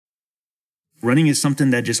running is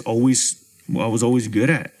something that just I was always good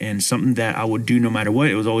at, and something that I would do no matter what.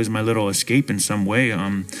 It was always my little escape in some way.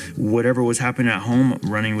 Whatever was happening at home,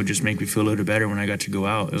 running would just make me feel a little better when I got to go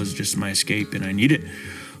out. It was just my escape, and I need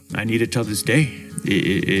it till this day.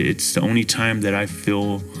 It's the only time that I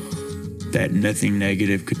feel that nothing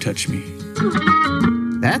negative could touch me.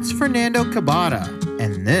 That's Fernando Cabada,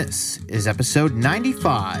 and this is episode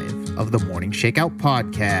 95 of the Morning Shakeout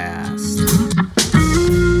Podcast.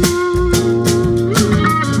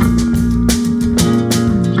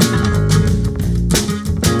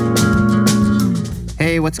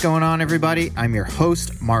 Hey, what's going on, everybody? I'm your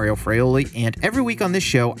host, Mario Fraioli, and every week on this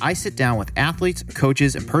show, I sit down with athletes,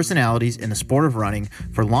 coaches, and personalities in the sport of running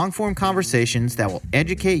for long-form conversations that will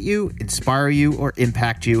educate you, inspire you, or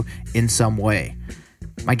impact you in some way.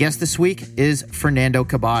 My guest this week is Fernando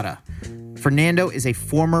Cabada. Fernando is a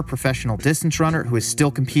former professional distance runner who is still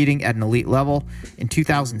competing at an elite level. In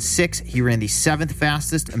 2006, he ran the 7th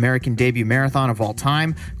fastest American debut marathon of all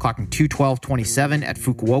time, clocking 2:12:27 at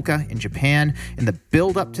Fukuoka in Japan. In the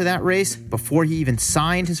build-up to that race, before he even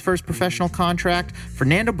signed his first professional contract,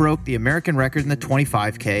 Fernando broke the American record in the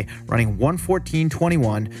 25K, running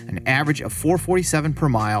 1:14:21, an average of 4:47 per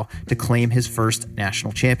mile, to claim his first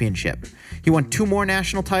national championship. He won 2 more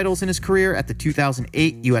national titles in his career at the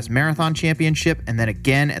 2008 U.S. Marathon Championship and then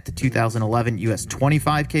again at the 2011 U.S.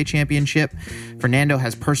 25K Championship. Fernando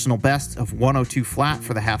has personal bests of 1:02 flat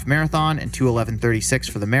for the half marathon and 2:11:36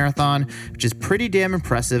 for the marathon, which is pretty damn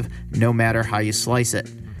impressive no matter how you slice it.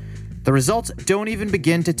 The results don't even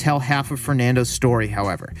begin to tell half of Fernando's story,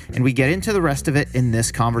 however, and we get into the rest of it in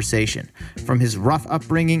this conversation. From his rough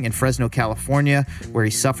upbringing in Fresno, California, where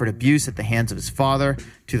he suffered abuse at the hands of his father,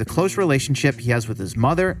 to the close relationship he has with his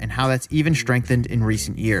mother and how that's even strengthened in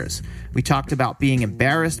recent years. We talked about being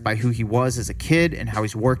embarrassed by who he was as a kid and how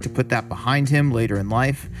he's worked to put that behind him later in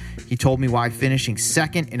life. He told me why finishing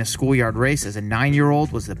second in a schoolyard race as a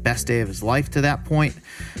 9-year-old was the best day of his life to that point.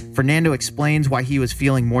 Fernando explains why he was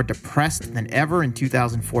feeling more depressed than ever in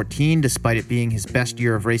 2014, despite it being his best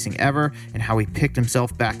year of racing ever, and how he picked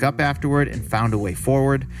himself back up afterward and found a way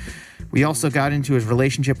forward. We also got into his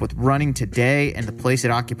relationship with running today and the place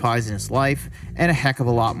it occupies in his life, and a heck of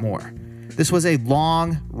a lot more. This was a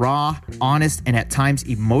long, raw, honest, and at times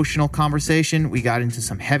emotional conversation. We got into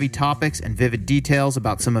some heavy topics and vivid details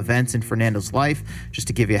about some events in Fernando's life, just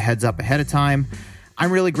to give you a heads up ahead of time.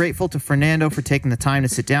 I'm really grateful to Fernando for taking the time to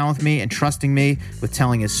sit down with me and trusting me with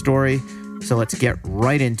telling his story. So let's get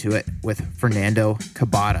right into it with Fernando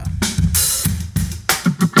Cabada.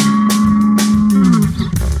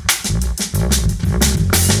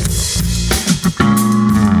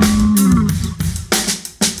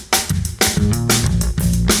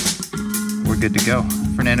 Good to go.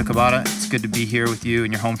 Fernando Cabada, it's good to be here with you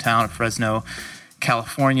in your hometown of Fresno,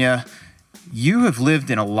 California. You have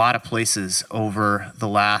lived in a lot of places over the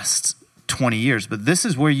last 20 years, but this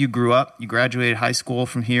is where you grew up. You graduated high school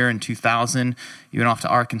from here in 2000. You went off to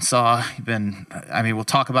Arkansas. We'll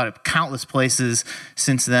talk about it, countless places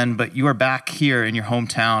since then, but you are back here in your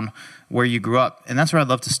hometown where you grew up. And that's where I'd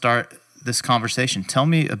love to start this conversation. Tell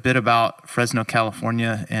me a bit about Fresno,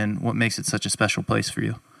 California, and what makes it such a special place for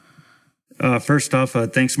you. First off,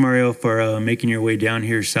 thanks, Mario, for making your way down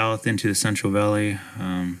here south into the Central Valley.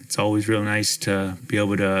 It's always real nice to be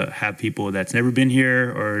able to have people that's never been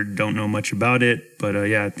here or don't know much about it. But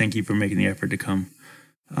thank you for making the effort to come.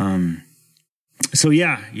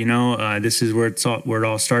 This is where it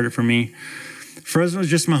all started for me. Fresno is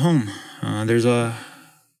just my home. There's a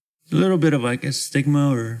little bit of,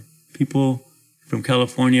 stigma, or people from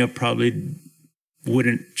California probably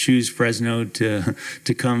wouldn't choose Fresno to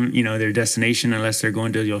come, their destination unless they're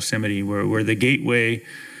going to Yosemite. We're the gateway,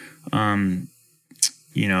 to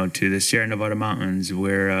the Sierra Nevada mountains.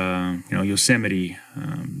 We're, Yosemite.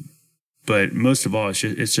 But most of all,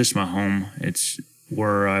 it's just my home. It's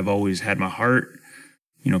where I've always had my heart.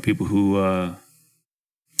 People who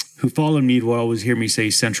followed me will always hear me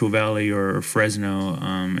say Central Valley or Fresno.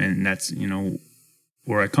 And that's,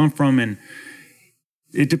 where I come from. And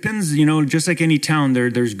it depends, just like any town,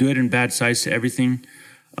 there's good and bad sides to everything.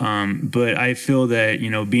 But I feel that,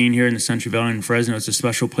 being here in the Central Valley in Fresno, it's a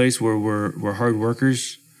special place where we're hard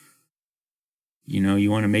workers.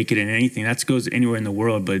 You want to make it in anything. That goes anywhere in the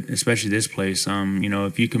world, but especially this place.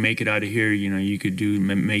 If you can make it out of here, you could do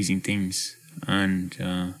amazing things. And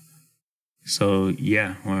it's a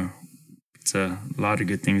lot of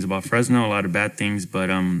good things about Fresno, a lot of bad things,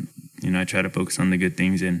 but I try to focus on the good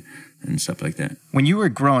things and stuff like that. When you were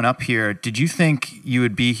growing up here, did you think you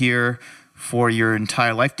would be here for your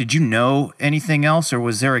entire life? Did you know anything else, or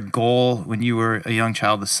was there a goal when you were a young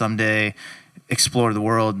child to someday explore the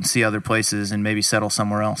world and see other places and maybe settle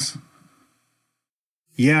somewhere else?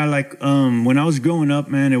 Yeah, like when I was growing up,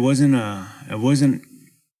 man, it wasn't a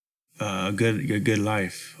good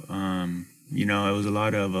life. You know, it was a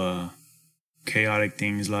lot of chaotic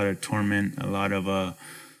things, a lot of torment, a lot of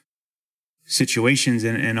situations,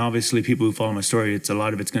 and obviously people who follow my story, a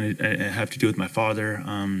lot of it's going to have to do with my father.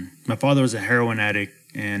 My father was a heroin addict,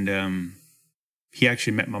 and he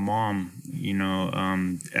actually met my mom, you know,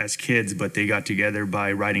 as kids, but they got together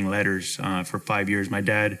by writing letters for 5 years. My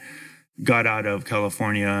dad got out of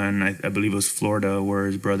California, and I believe it was Florida, where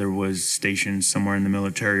his brother was stationed somewhere in the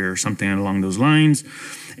military or something along those lines.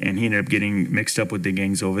 And he ended up getting mixed up with the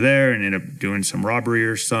gangs over there and ended up doing some robbery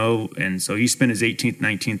or so. And so he spent his 18th,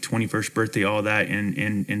 19th, 21st birthday, all that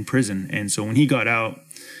in prison. And so when he got out,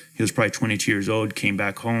 he was probably 22 years old, came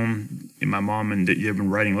back home, and my mom and they've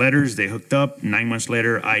been writing letters. They hooked up. 9 months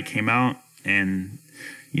later, I came out, and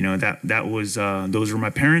you know, that was, those were my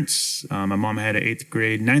parents. My mom had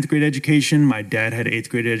an ninth grade education. My dad had an 8th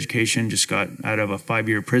grade education, just got out of a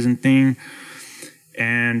 5-year prison thing.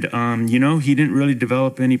 And, you know, he didn't really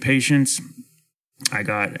develop any patience. I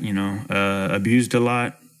got, you know, abused a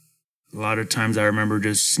lot. A lot of times I remember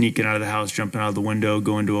just sneaking out of the house, jumping out of the window,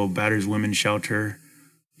 going to a battered women's shelter,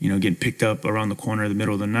 you know, getting picked up around the corner in the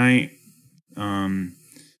middle of the night.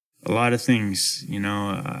 A lot of things, you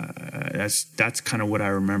know, that's kind of what I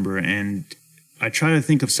remember. And I try to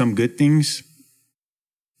think of some good things.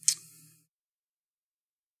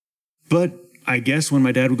 But I guess when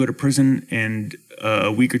my dad would go to prison and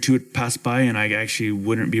a week or two would pass by and I actually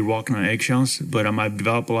wouldn't be walking on eggshells, but I've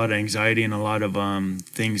developed a lot of anxiety and a lot of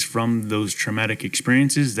things from those traumatic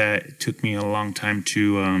experiences that took me a long time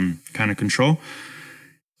to kind of control.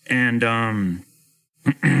 And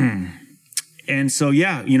and so,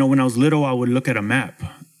 yeah, you know, when I was little, I would look at a map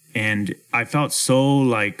and I felt so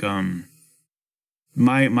like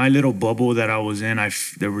my little bubble that I was in,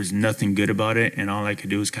 there was nothing good about it. And all I could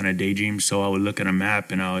do was kind of daydream. So I would look at a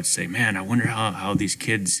map and I would say, man, I wonder how these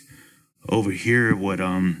kids over here would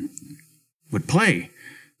play.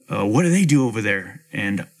 What do they do over there?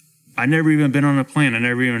 And I never even been on a plane. I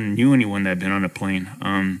never even knew anyone that had been on a plane.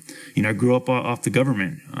 You know, I grew up off the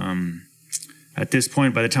government. At this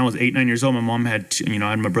point, by the time I was 8, 9 years old, my mom had, you know,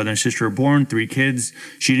 I had my brother and sister were born, 3 kids.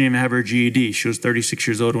 She didn't even have her GED. She was 36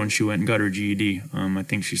 years old when she went and got her GED. I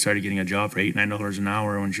think she started getting a job for $8, $9 an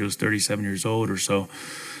hour when she was 37 years old or so.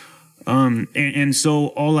 And so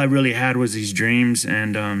all I really had was these dreams.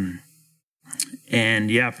 And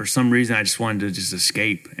yeah, for some reason, I just wanted to just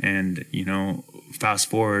escape. And, you know, fast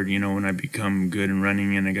forward, you know, when I become good in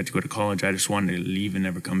running and I got to go to college, I just wanted to leave and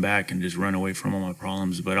never come back and just run away from all my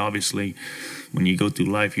problems. But obviously, when you go through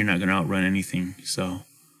life, you're not going to outrun anything. So,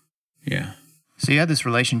 yeah. So you had this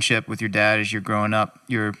relationship with your dad as you're growing up.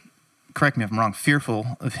 You're, correct me if I'm wrong,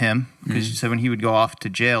 fearful of him because you said when he would go off to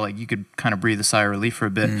jail, like you could kind of breathe a sigh of relief for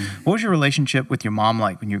a bit. What was your relationship with your mom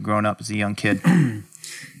like when you were growing up as a young kid?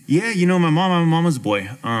 Yeah, you know, I'm a mama's boy.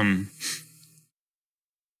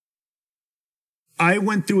 I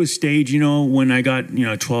went through a stage, you know, when I got, you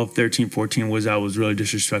know, 12, 13, 14, I was really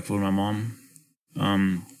disrespectful to my mom.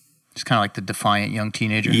 Just kind of like the defiant young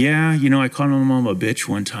teenager. Yeah, you know, I called my mom a bitch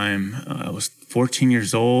one time. I was 14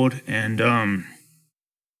 years old, and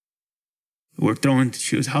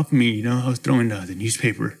she was helping me, you know, I was throwing the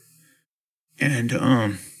newspaper.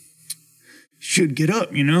 And she would get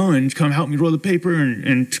up, you know, and come help me roll the paper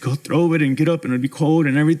and to go throw it and get up, and it'd be cold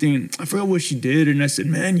and everything. I forgot what she did, and I said,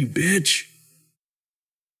 man, you bitch.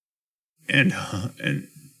 And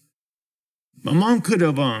my mom could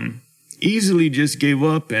have easily just gave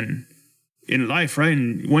up and in life, right,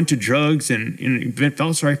 and went to drugs and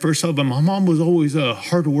felt sorry for herself. But my mom was always a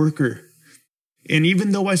hard worker. And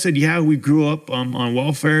even though I said, yeah, we grew up on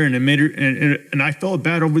welfare, and it made her, and I felt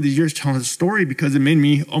bad over these years telling the story because it made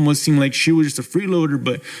me almost seem like she was just a freeloader,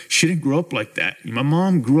 but she didn't grow up like that. My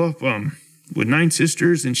mom grew up with 9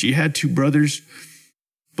 sisters, and she had 2 brothers.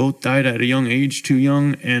 Both died at a young age, too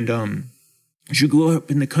young, and she grew up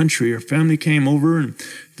in the country. Her family came over, and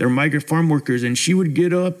they're migrant farm workers, and she would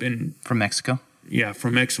get up and... From Mexico? Yeah,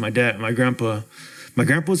 from Mexico. My grandpa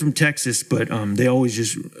was from Texas, but they always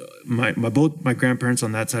just... both my grandparents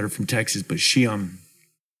on that side are from Texas, but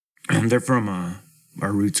they're from...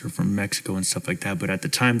 our roots are from Mexico and stuff like that, but at the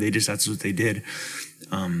time, that's what they did.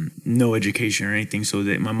 No education or anything, so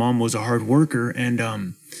that my mom was a hard worker,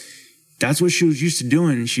 and that's what she was used to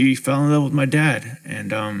doing. She fell in love with my dad,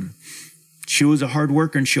 and she was a hard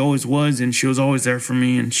worker, and she always was, and she was always there for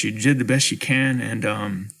me, and she did the best she can. And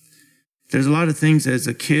there's a lot of things as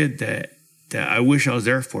a kid that I wish I was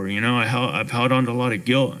there for. You know, I've held on to a lot of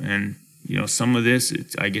guilt, and some of this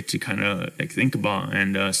I get to kind of like think about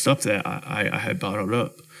and stuff that I had bottled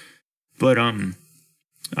up. But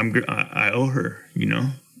I owe her,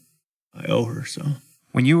 I owe her. So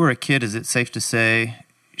when you were a kid, is it safe to say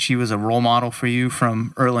she was a role model for you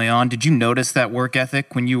from early on? Did you notice that work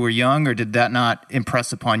ethic when you were young, or did that not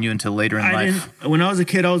impress upon you until later in life? When I was a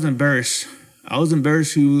kid, I was embarrassed. I was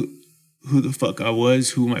embarrassed who the fuck I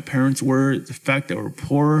was, who my parents were, the fact that we're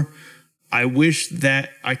poor. I wish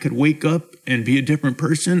that I could wake up and be a different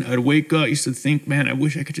person. I'd wake up, I used to think, man, I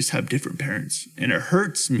wish I could just have different parents. And it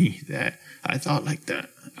hurts me that I thought like that.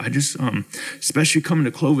 I just, especially coming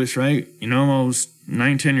to Clovis, right? I was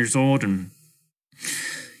 9, 10 years old, and,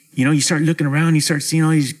 you start looking around, you start seeing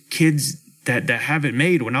all these kids that have it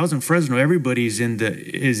made. When I was in Fresno, everybody is in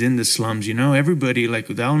the slums, everybody, like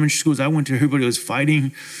the elementary schools I went to, everybody was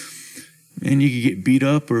fighting. And you could get beat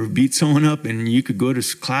up or beat someone up, and you could go to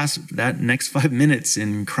class that next 5 minutes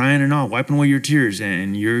and crying and all, wiping away your tears,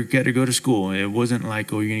 and you got to go to school. It wasn't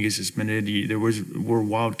like, oh, you're going to get suspended. There were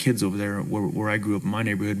wild kids over there where I grew up in my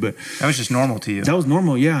neighborhood. But that was just normal to you. That was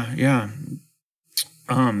normal, yeah.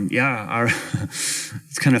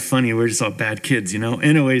 It's kind of funny. We're just all bad kids,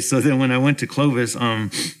 Anyway, so then when I went to Clovis,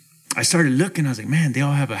 I started looking. I was like, man, they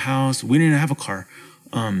all have a house. We didn't have a car.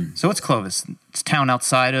 So what's Clovis? It's a town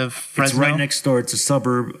outside of Fresno? It's right next door. It's a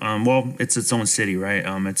suburb. It's its own city, right?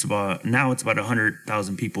 It's about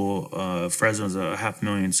 100,000 people. Fresno's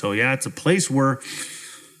 500,000. So yeah, it's a place where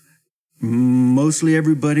mostly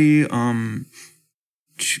everybody,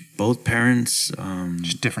 both parents,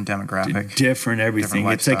 just different demographic, different everything.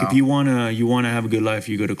 Different, it's like if you wanna have a good life,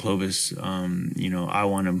 you go to Clovis. I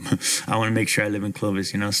want to make sure I live in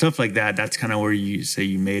Clovis. Stuff like that. That's kind of where you say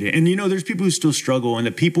you made it. And there's people who still struggle, and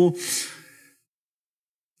the people.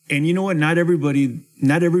 And you know what? Not everybody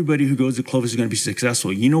who goes to Clovis is going to be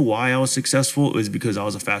successful. You know why I was successful? It was because I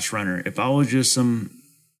was a fast runner. If I was just some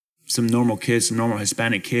normal kid, some normal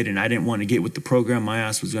Hispanic kid, and I didn't want to get with the program, my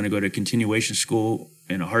ass was going to go to continuation school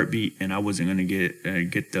in a heartbeat, and I wasn't going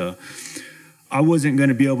to I wasn't going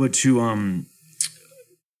to be able to,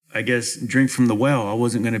 drink from the well. I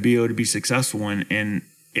wasn't going to be able to be successful. And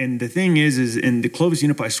the thing is in the Clovis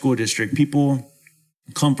Unified School District, people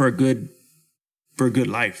come for a good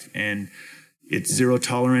life, and it's zero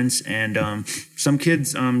tolerance. And some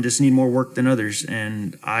kids just need more work than others.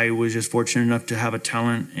 And I was just fortunate enough to have a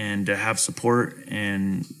talent and to have support,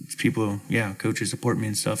 and people, coaches support me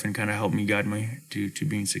and stuff, and kind of help me, guide me to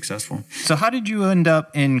being successful. So how did you end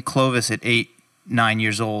up in Clovis at 8, 9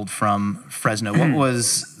 years old from Fresno? What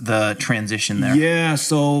was the transition there? Yeah,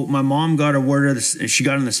 so my mom got a word of this. She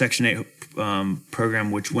got in the Section 8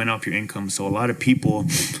 program, which went off your income. So a lot of people,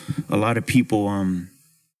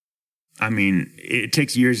 it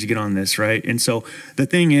takes years to get on this, right? And so the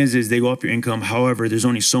thing is they go off your income. However, there's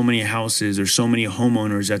only so many houses or so many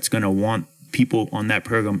homeowners that's going to want people on that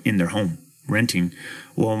program in their home renting.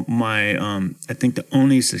 Well, I think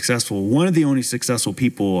one of the only successful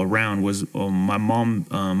people around was my mom,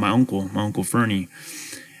 my uncle Fernie.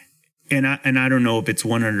 And I don't know if it's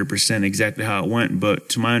 100% exactly how it went, but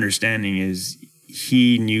to my understanding is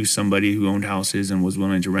he knew somebody who owned houses and was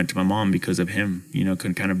willing to rent to my mom because of him,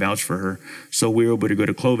 could kind of vouch for her. So we were able to go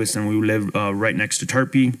to Clovis, and we lived right next to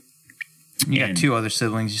Tarpey. You got 2 other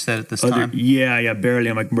siblings, you said, at this time? Yeah,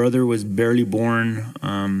 barely. My brother was barely born.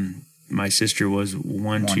 My sister was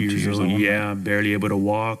 2 years old. Yeah, barely able to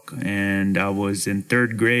walk. And I was in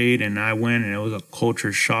 3rd grade, and I went, and it was a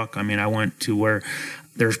culture shock. I went to where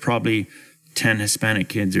there's probably 10 Hispanic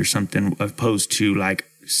kids or something, opposed to like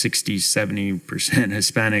 60-70%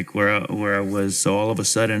 Hispanic where I was. So all of a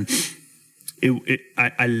sudden,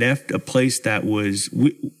 I left a place that was,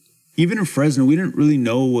 even in Fresno, we didn't really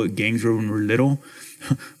know what gangs were when we were little,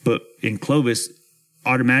 but in Clovis,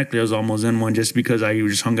 automatically I was almost in one just because I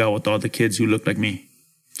just hung out with all the kids who looked like me.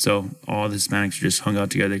 So all the Hispanics just hung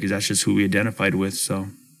out together because that's just who we identified with. So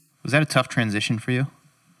was that a tough transition for you?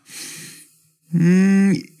 Yeah,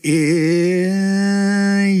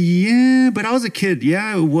 but I was a kid.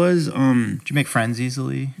 Yeah, it was. Did you make friends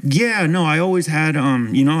easily? Yeah, no, I always had, I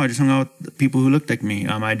just hung out with people who looked like me.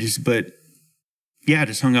 I just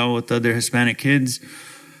hung out with other Hispanic kids.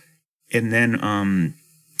 And then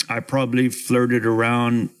I probably flirted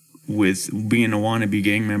around with being a wannabe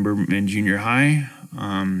gang member in junior high.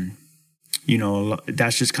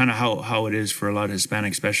 That's just kind of how it is for a lot of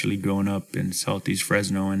Hispanics, especially growing up in Southeast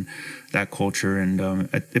Fresno and that culture. And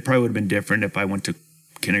it probably would have been different if I went to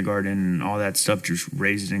kindergarten and all that stuff, just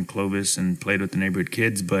raised in Clovis and played with the neighborhood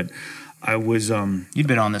kids. But I was You'd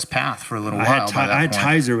been on this path for a little while. I had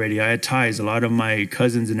ties already. I had ties. A lot of my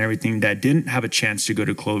cousins and everything that didn't have a chance to go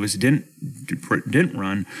to Clovis, didn't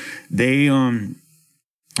run. They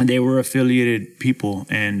were affiliated people,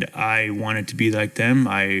 and I wanted to be like them.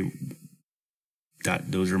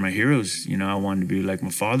 Those are my heroes. You know, I wanted to be like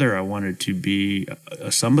my father. I wanted to be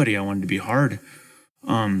somebody. I wanted to be hard.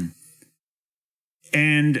 So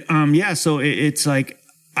it's like,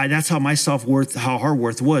 that's how my self-worth, how hard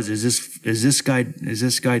worth was. Is this guy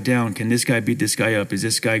down? Can this guy beat this guy up? Is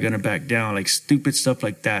this guy going to back down? Like stupid stuff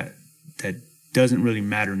like that doesn't really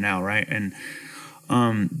matter now. Right. And,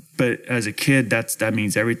 but as a kid, that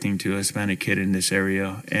means everything to a Hispanic kid in this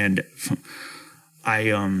area. And I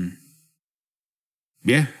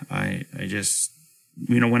just,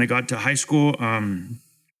 when I got to high school,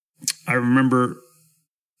 I remember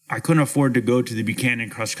I couldn't afford to go to the Buchanan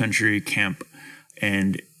cross country camp.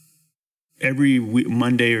 And every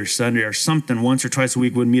Monday or Sunday or something, once or twice a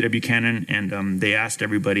week, would meet at Buchanan, and they asked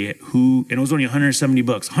everybody and it was only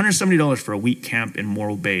 $170 for a week camp in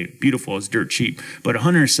Morro Bay. Beautiful, it's dirt cheap, but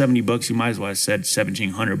 $170, you might as well have said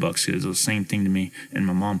 $1,700 because it was the same thing to me and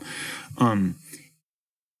my mom.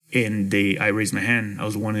 And I raised my hand. I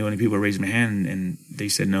was one of the only people who raised my hand, and they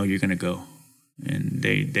said, "No, you're gonna go," and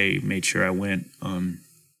they made sure I went.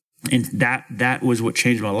 And that was what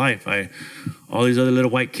changed my life. All these other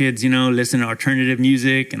little white kids, listen to alternative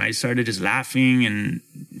music, and I started just laughing and,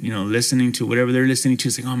 listening to whatever they're listening to.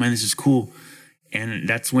 It's like, oh man, this is cool. And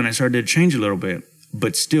that's when I started to change a little bit.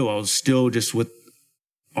 But still, I was still just with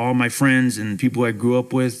all my friends and people I grew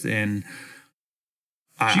up with. And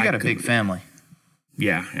you got a big family.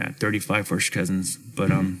 Yeah, 35 first cousins.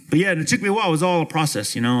 But yeah, and it took me a while. It was all a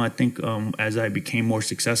process, I think as I became more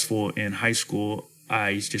successful in high school,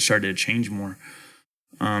 I just started to change more.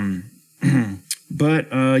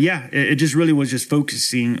 It just really was just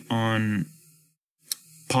focusing on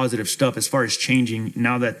positive stuff as far as changing.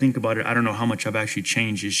 Now that I think about it, I don't know how much I've actually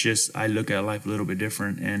changed. It's just I look at life a little bit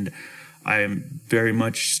different, and I am very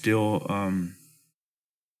much still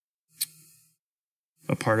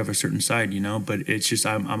a part of a certain side, but it's just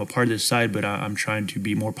I'm a part of this side, but I'm trying to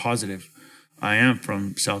be more positive. I am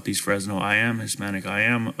from Southeast Fresno. I am Hispanic. I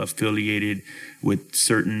am affiliated with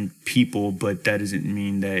certain people, but that doesn't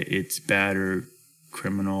mean that it's bad or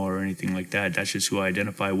criminal or anything like that. That's just who I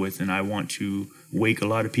identify with, and I want to wake a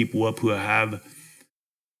lot of people up who have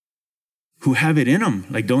it in them.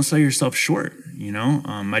 Like, don't sell yourself short.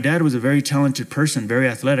 My dad was a very talented person, very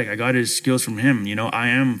athletic. I got his skills from him. I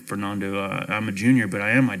am Fernando. I'm a junior, but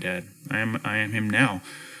I am my dad. I am him now.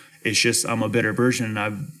 It's just I'm a better version, and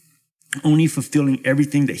I'm only fulfilling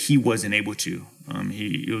everything that he wasn't able to.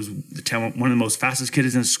 He was one of the most fastest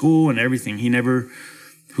kids in school and everything. He never,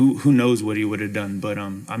 who knows what he would have done, but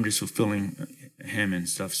I'm just fulfilling him and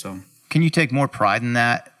stuff. So, can you take more pride in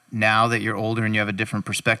that now that you're older and you have a different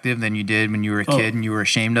perspective than you did when you were a kid and you were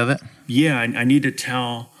ashamed of it? Yeah, I need to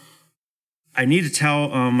tell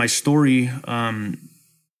my story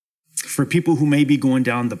for people who may be going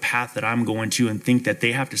down the path that I'm going to and think that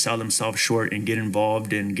they have to sell themselves short and get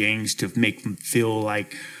involved in gangs to make them feel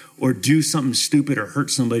like, or do something stupid or hurt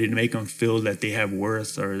somebody to make them feel that they have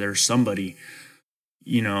worth or they're somebody,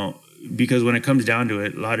 because when it comes down to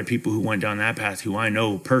it, a lot of people who went down that path, who I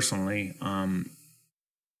know personally,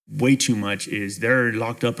 way too much, is they're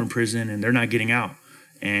locked up in prison and they're not getting out,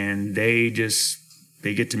 and they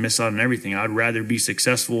get to miss out on everything. I'd rather be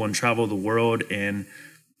successful and travel the world and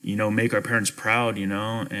make our parents proud,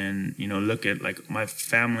 and, look at, like, my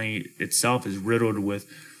family itself is riddled with,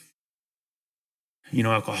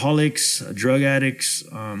 alcoholics, drug addicts,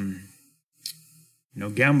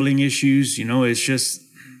 gambling issues, it's just,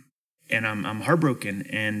 and I'm heartbroken,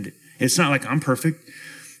 and it's not like I'm perfect,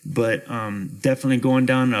 but definitely going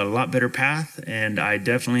down a lot better path, and I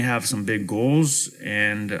definitely have some big goals,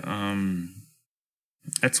 and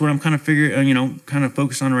that's what I'm kind of kind of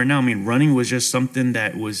focused on right now. I mean, running was just something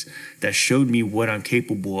that showed me what I'm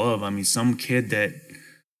capable of. I mean, some kid that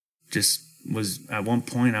just was, at one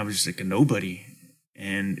point, I was just like a nobody.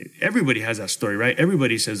 And everybody has that story, right?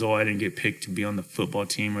 Everybody says, oh, I didn't get picked to be on the football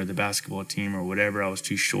team or the basketball team or whatever. I was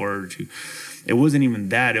too short. It wasn't even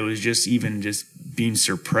that. It was just being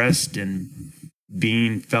suppressed and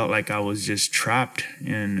felt like I was just trapped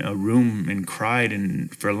in a room and cried.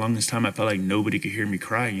 And for the longest time, I felt like nobody could hear me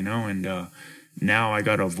cry, and now I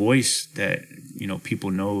got a voice that, people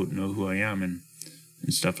know who I am and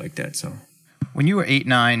stuff like that. So when you were 8,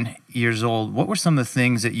 9 years old, what were some of the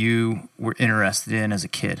things that you were interested in as a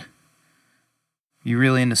kid? You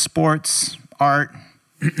really into sports, art,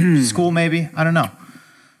 school maybe? I don't know.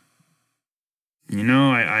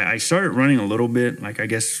 I started running a little bit. Like, I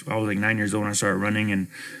guess I was like 9 years old when I started running. And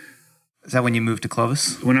is that when you moved to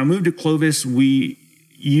Clovis? When I moved to Clovis, we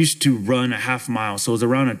used to run a half mile. So it was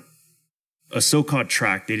around a so-called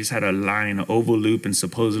track. They just had a line, an oval loop, and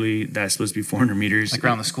supposedly that's supposed to be 400 meters. Like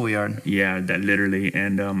around the schoolyard. Yeah, that literally.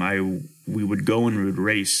 And we would go and we would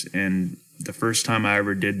race. And the first time I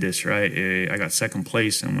ever did this, right, I got second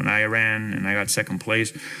place. And when I ran and I got second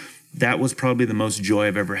place, that was probably the most joy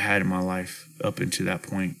I've ever had in my life up until that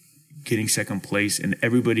point, getting second place. And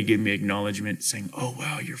everybody gave me acknowledgement saying, oh,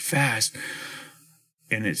 wow, you're fast.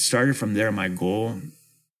 And it started from there, my goal.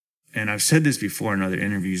 And I've said this before in other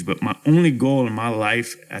interviews, but my only goal in my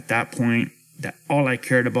life at that point, that all I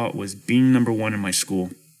cared about was being number one in my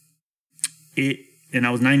school. And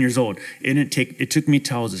I was 9 years old. It took me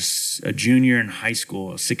till I was a junior in high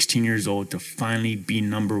school, 16 years old, to finally be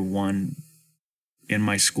number one in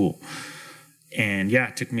my school. And yeah,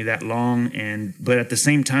 it took me that long. But at the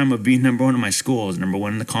same time of being number one in my school, I was number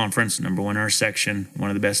one in the conference, number one in our section, one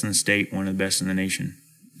of the best in the state, one of the best in the nation.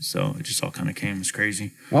 So it just all kind of came. It was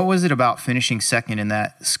crazy. What was it about finishing second in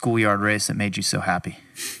that schoolyard race that made you so happy?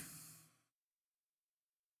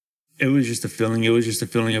 It was just a feeling. It was just a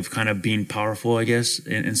feeling of kind of being powerful, I guess,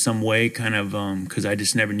 in some way, kind of, because I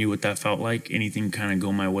just never knew what that felt like. Anything kind of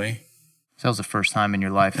go my way. So that was the first time in your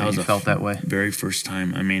life that you felt that way? Very first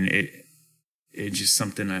time. I mean, it just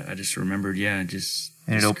something I just remembered. Yeah, just.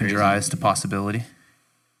 And it opened your eyes to possibility?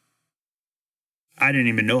 I didn't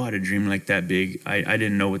even know how to dream like that big. I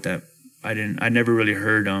didn't know what that. I never really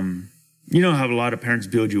heard. You know how a lot of parents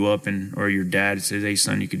build you up, or your dad says, "Hey,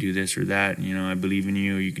 son, you could do this or that." I believe in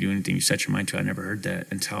you. Or you could do anything you set your mind to. I never heard that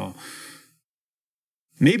until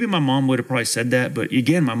maybe my mom would have probably said that. But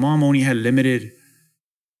again, my mom only had limited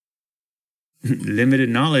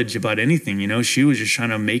knowledge about anything. She was just trying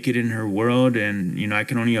to make it in her world, and I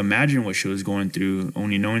can only imagine what she was going through.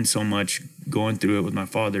 Only knowing so much, going through it with my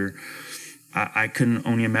father, I couldn't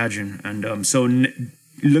only imagine. And so.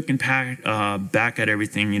 Looking back at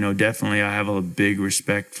everything, definitely I have a big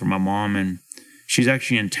respect for my mom, and she's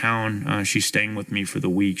actually in town. She's staying with me for the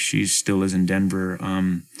week. She still is in Denver,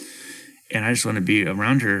 and I just want to be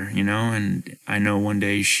around her, and I know one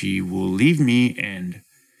day she will leave me, and,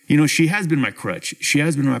 she has been my crutch. She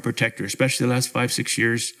has been my protector, especially the last 5-6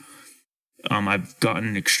 years. I've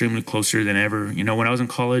gotten extremely closer than ever. When I was in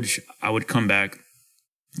college, I would come back.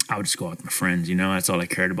 I would just go out with my friends, that's all I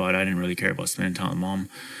cared about. I didn't really care about spending time with mom.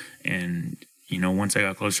 And, once I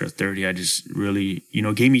got closer to 30, I just really,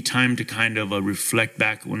 gave me time to kind of reflect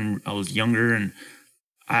back when I was younger. And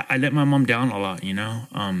I let my mom down a lot,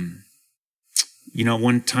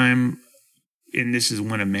 one time, and this is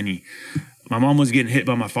one of many, my mom was getting hit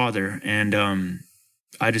by my father. And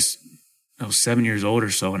I was 7 years old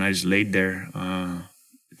or so, and I just laid there,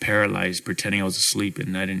 paralyzed, pretending I was asleep,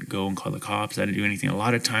 and I didn't go and call the cops. I didn't do anything. A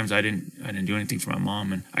lot of times I didn't do anything for my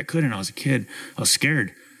mom, and I couldn't. I was a kid. I was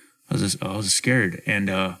scared. I was scared, and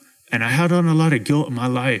I had on a lot of guilt in my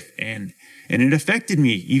life, and it affected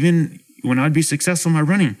me. Even when I'd be successful in my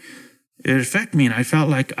running, it affected me, and I felt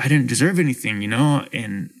like I didn't deserve anything,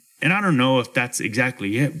 and I don't know if that's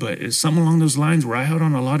exactly it, but it's something along those lines where I held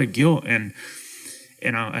on a lot of guilt, and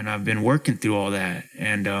I've been working through all that,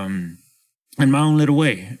 and in my own little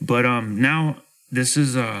way. But now this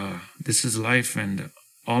is life, and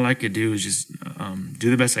all I could do is just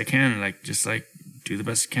do the best I can, just do the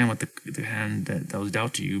best I can with the hand that was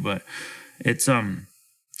dealt to you. But it's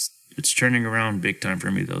turning around big time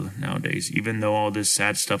for me though nowadays. Even though all this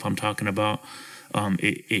sad stuff I'm talking about,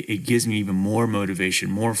 it gives me even more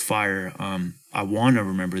motivation, more fire. I want to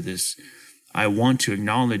remember this. I want to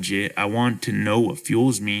acknowledge it. I want to know what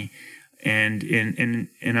fuels me. And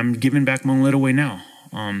I'm giving back my own little way now.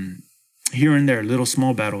 Here and there, little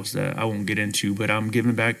small battles that I won't get into, but I'm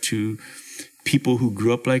giving back to people who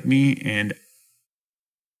grew up like me. And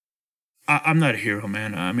I'm not a hero,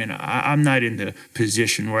 man. I mean, I'm not in the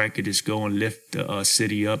position where I could just go and lift a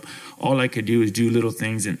city up. All I could do is do little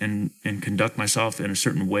things and conduct myself in a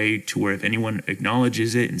certain way to where if anyone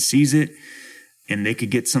acknowledges it and sees it, and they could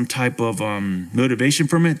get some type of motivation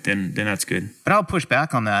from it, then that's good. But I'll push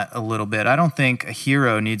back on that a little bit. I don't think a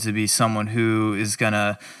hero needs to be someone who is going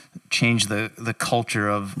to change the culture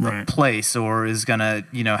of a place or is going to,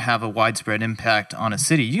 have a widespread impact on a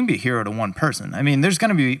city. You can be a hero to one person. I mean, there's going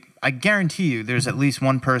to be, I guarantee you, there's at least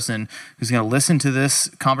one person who's going to listen to this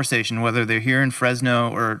conversation, whether they're here in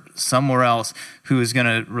Fresno or somewhere else, who is going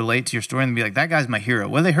to relate to your story and be like, that guy's my hero,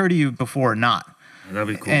 whether they heard of you before or not. that'd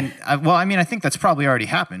be cool. And I think that's probably already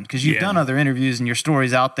happened because you've done other interviews and your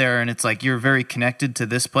story's out there, and it's like you're very connected to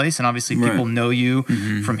this place, and obviously people know you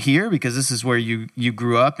from here because this is where you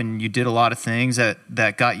grew up and you did a lot of things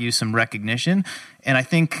that got you some recognition. And I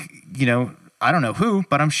think, I don't know who,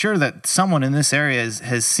 but I'm sure that someone in this area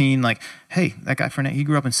has seen like, hey, that guy Fernando, he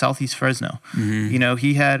grew up in Southeast Fresno.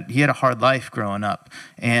 He had a hard life growing up,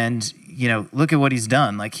 and look at what he's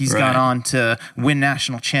done. Like he's gone on to win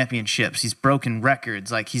national championships. He's broken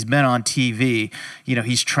records. Like he's been on TV.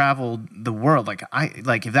 He's traveled the world. Like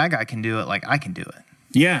if that guy can do it, like I can do it.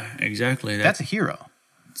 Yeah, exactly. That's a hero.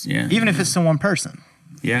 Yeah, even if it's to one person.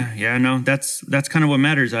 Yeah. No, that's kind of what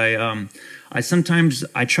matters. I sometimes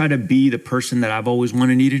try to be the person that I've always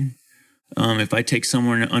wanted, needed. If I take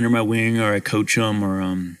someone under my wing or I coach them,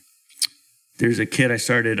 or there's a kid I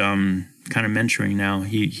started kind of mentoring now.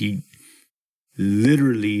 He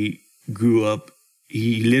literally grew up.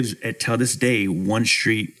 He lives till this day 1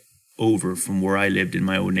 street over from where I lived in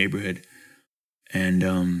my old neighborhood,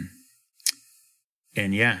 and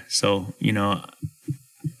yeah. So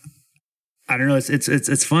I don't know.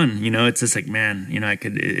 It's fun. It's just like, man,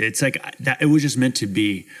 it's like that. It was just meant to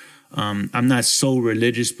be. I'm not so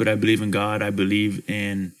religious, but I believe in God. I believe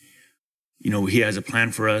in, He has a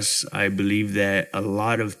plan for us. I believe that a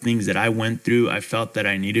lot of things that I went through, I felt that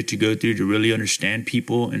I needed to go through to really understand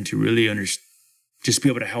people and to really just be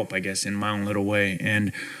able to help, I guess, in my own little way.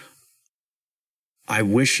 And I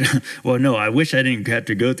wish, I wish I didn't have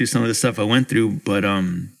to go through some of the stuff I went through, but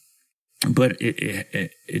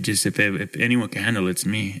it just, if anyone can handle it, it's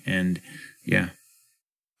me. And yeah.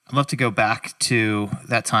 I'd love to go back to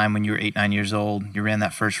that time when you were 8-9 years old. You ran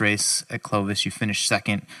that first race at Clovis. You finished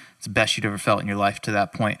second. It's the best you'd ever felt in your life to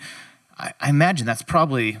that point. I imagine that's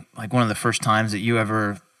probably like one of the first times that you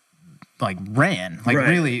ever like ran,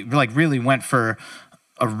 really went for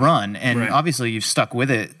a run. And obviously you've stuck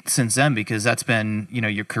with it since then because that's been,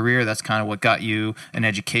 your career. That's kind of what got you an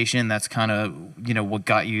education. That's kind of, what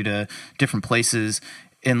got you to different places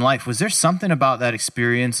in life. Was there something about that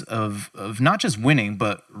experience of not just winning,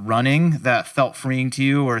 but running that felt freeing to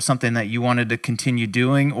you, or something that you wanted to continue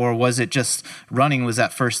doing? Or was it just running was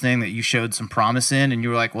that first thing that you showed some promise in and you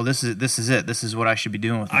were like, well, this is it. This is what I should be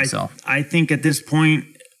doing with myself. I think at this point,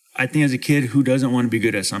 as a kid, who doesn't want to be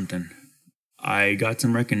good at something? I got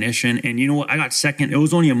some recognition, and you know what? I got second. It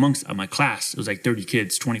was only amongst my class. It was like 30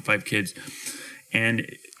 kids, 25 kids. And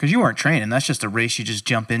because you weren't training, that's just a race you just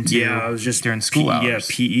jump into. Yeah, I was just during school hours. Yeah,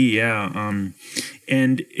 PE. Yeah.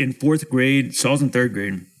 And in fourth grade, so I was in third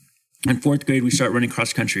grade. In fourth grade, we start running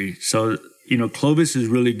cross country. So Clovis is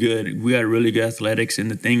really good. We got really good athletics,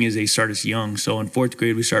 and the thing is, they start us young. So in fourth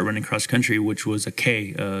grade, we start running cross country, which was a K.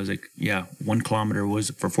 It was 1 kilometer was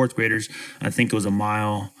for fourth graders. I think it was a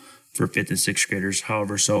mile for fifth and sixth graders.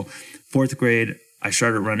 However, so fourth grade, I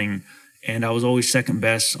started running. And I was always second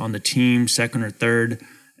best on the team, second or third.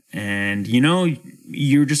 And,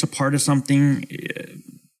 you're just a part of something.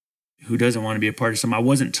 Who doesn't want to be a part of something? I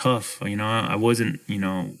wasn't tough. I wasn't,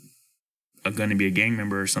 going to be a gang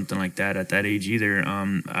member or something like that at that age either.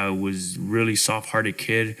 I was really soft-hearted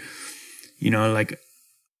kid. I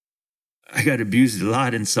got abused a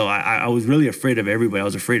lot. And so I was really afraid of everybody. I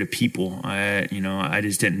was afraid of people. I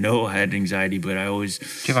just didn't know I had anxiety, but I always... Do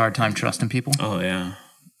you have a hard time trusting people? Oh, yeah.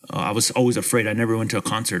 I was always afraid. I never went to a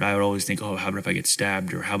concert. I would always think, how about if I get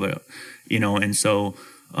stabbed, or how about, and so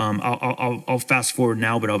I'll fast forward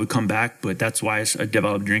now, but I would come back. But that's why I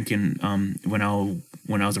developed drinking when I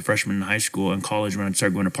was a freshman in high school and college, when I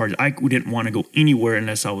started going to parties. I didn't want to go anywhere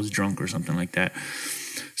unless I was drunk or something like that.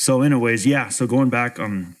 So anyways, yeah. So going back,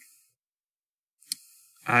 running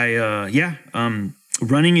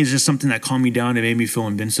is just something that calmed me down. It made me feel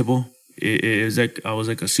invincible. It was like I was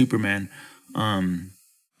like a Superman.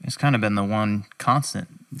 It's kind of been the one constant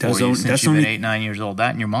for you since you've been 8-9 years old. That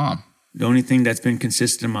and your mom. The only thing that's been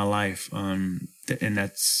consistent in my life, and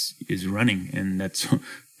is running. And that's,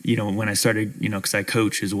 when I started, because I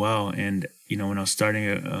coach as well. And, when I was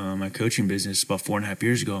starting my coaching business about 4.5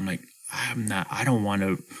 years ago, I'm like, I don't want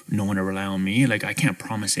no one to rely on me. Like, I can't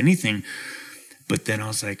promise anything. But then I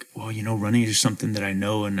was like, well, running is something that I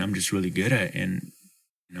know and I'm just really good at. And,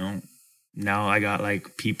 now I got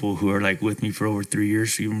like people who are like with me for over 3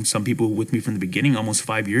 years, even some people with me from the beginning, almost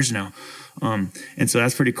 5 years now. And so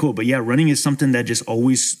that's pretty cool. But yeah, running is something that I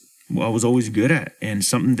was always good at, and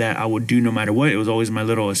something that I would do no matter what. It was always my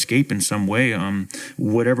little escape in some way.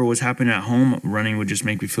 Whatever was happening at home, running would just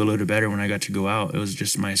make me feel a little better when I got to go out. It was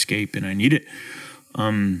just my escape, and I need it.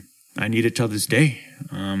 I need it till this day.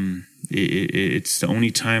 It's the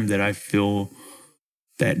only time that I feel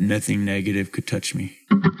that nothing negative could touch me.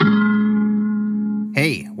 Hey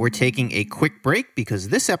Hey, we're taking a quick break because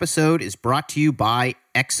this episode is brought to you by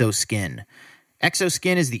Exoskin.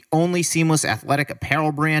 Exoskin is the only seamless athletic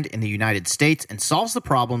apparel brand in the United States and solves the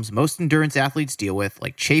problems most endurance athletes deal with,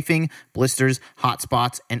 like chafing, blisters, hot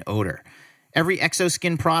spots, and odor. Every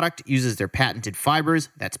Exoskin product uses their patented fibers,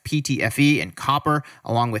 that's PTFE and copper,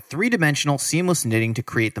 along with three-dimensional seamless knitting to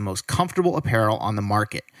create the most comfortable apparel on the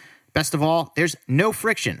market. Best of all, there's no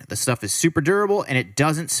friction. The stuff is super durable and it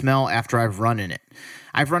doesn't smell after I've run in it.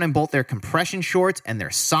 I've run in both their compression shorts and their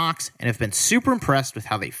socks and have been super impressed with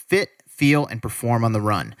how they fit, feel, and perform on the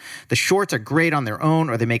run. The shorts are great on their own,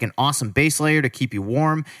 or they make an awesome base layer to keep you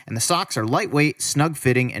warm, and the socks are lightweight,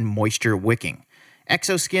 snug-fitting, and moisture-wicking.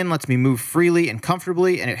 Exoskin lets me move freely and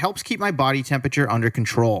comfortably, and it helps keep my body temperature under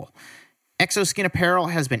control. Exoskin apparel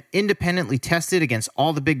has been independently tested against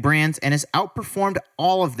all the big brands and has outperformed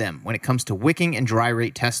all of them when it comes to wicking and dry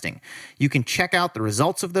rate testing. You can check out the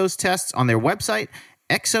results of those tests on their website,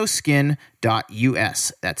 exoskin.us.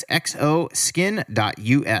 That's exoskin.us.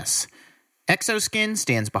 Exoskin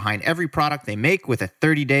stands behind every product they make with a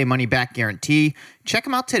 30-day money-back guarantee. Check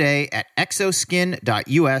them out today at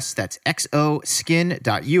exoskin.us. That's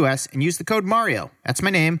exoskin.us, and use the code Mario. That's my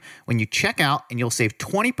name when you check out, and you'll save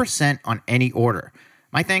 20% on any order.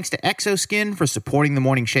 My thanks to Exoskin for supporting the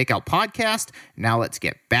Morning Shakeout podcast. Now let's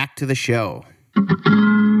get back to the show.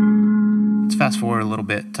 Let's fast forward a little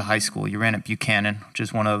bit to high school. You ran at Buchanan, which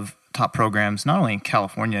is one of top programs, not only in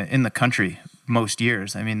California, in the country most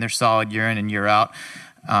years. I mean, they're solid year in and year out.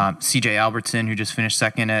 CJ Albertson, who just finished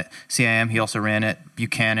second at CIM, he also ran at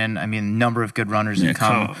Buchanan. I mean, a number of good runners have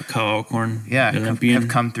come. Kyle Alcorn, have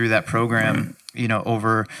come through that program,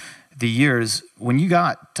 over the years. When you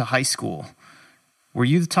got to high school, were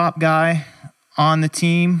you the top guy on the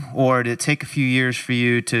team, or did it take a few years for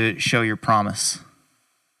you to show your promise?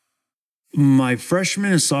 My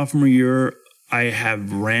freshman and sophomore year, I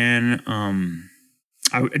have ran.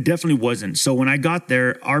 I definitely wasn't. So when I got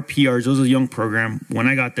there, our PRs, it was a young program. When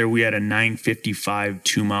I got there, we had a 9:55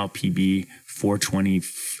 2-mile PB,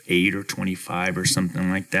 4:28 or 25 or something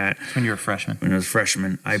like that. When you were a freshman? When I was a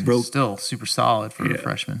freshman. I broke. Still super solid for a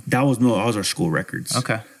freshman. That was our school records.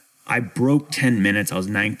 Okay. I broke 10 minutes. I was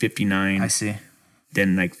 9:59. I see.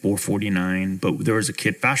 Then like 4:49. But there was a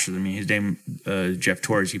kid faster than me. His name, Jeff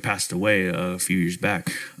Torres. He passed away a few years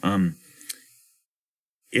back.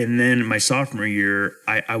 And then my sophomore year,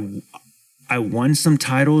 I won some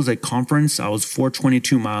titles at conference. I was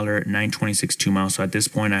 4:22 miler at 9:26 2 miles. So at this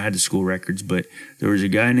point, I had the school records. But there was a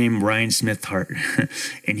guy named Ryan Smithhart,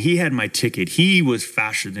 and he had my ticket. He was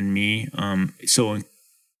faster than me. So in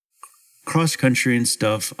cross country and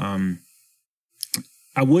stuff, I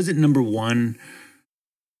wasn't number one.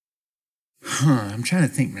 I'm trying to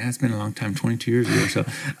think, man. It's been a long time, 22 years ago. So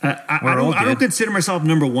I don't consider myself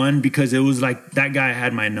number one because it was like that guy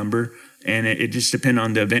had my number, and it just depended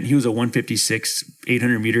on the event. He was a 156,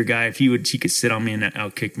 800-meter guy. If he could sit on me and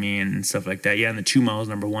outkick me and stuff like that. Yeah, in the 2 miles,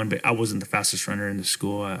 number one, but I wasn't the fastest runner in the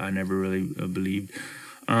school. I never really believed.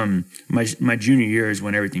 My junior year is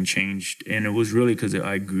when everything changed, and it was really because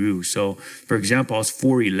I grew. So, for example, I was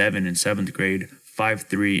 4'11" in 7th grade.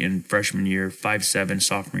 5'3" in freshman year, 5'7"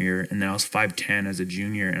 sophomore year, and then I was 5'10" as a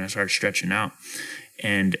junior, and I started stretching out.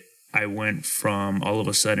 And I went from all of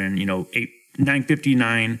a sudden,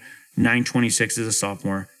 9:59, 9:26 as a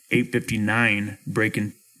sophomore, 8:59,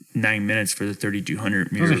 breaking 9 minutes for the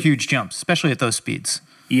 3,200 meter. Those are huge jumps, especially at those speeds.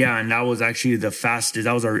 Yeah, and that was actually the fastest.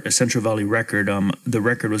 That was our Central Valley record. The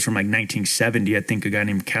record was from like 1970. I think a guy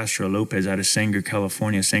named Castro Lopez out of Sanger,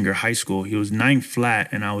 California, Sanger High School. He was 9 flat,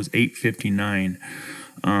 and I was 8:59.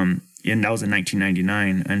 And that was in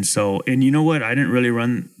 1999. And so, and you know what? I didn't really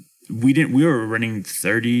run. We were running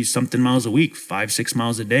 30 something miles a week, 5-6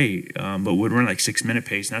 miles a day. But we'd run like 6-minute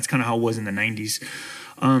pace, and that's kind of how it was in the 90s.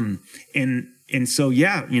 And so,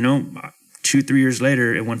 yeah, 2-3 years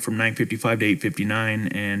later, it went from 9:55 to 8:59,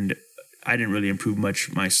 and I didn't really improve much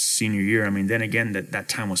my senior year. I mean, then again, that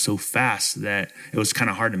time was so fast that it was kind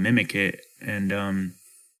of hard to mimic it. And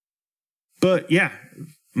but yeah,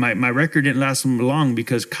 my record didn't last long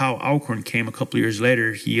because Kyle Alcorn came a couple of years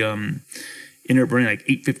later. He ended up running like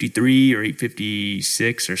 8:53 or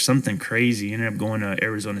 8:56 or something crazy. He ended up going to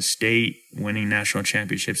Arizona State, winning national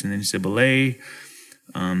championships in the NCAA.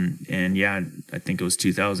 And yeah, I think it was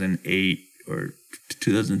 2008 or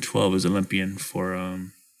 2012 as Olympian for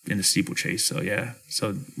in the steeplechase. So yeah,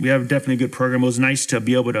 so we have definitely a good program. It was nice to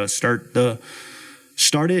be able to start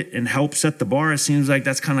it and help set the bar. It seems like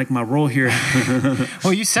that's kind of like my role here.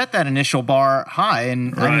 Well, you set that initial bar high,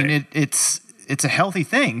 and right. I mean it's it's a healthy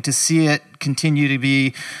thing to see it continue to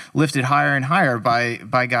be lifted higher and higher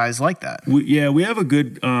by guys like that. We have a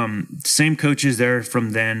good same coaches there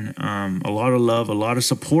from then. A lot of love, a lot of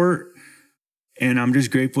support, and I'm just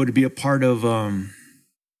grateful to be a part of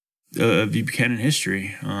Buchanan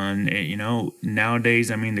history. Nowadays,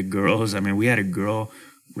 the girls. We had a girl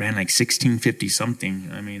ran like 1650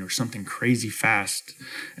 something. Or something crazy fast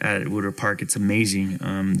at Woodward Park. It's amazing.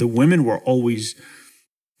 The women were always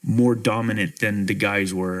more dominant than the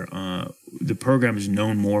guys were. The program is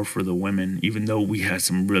known more for the women, even though we had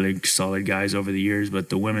some really solid guys over the years. But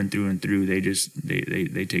the women through and through,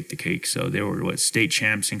 they take the cake. So they were state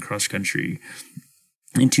champs in cross country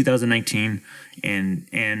in 2019, and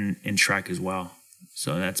in track as well.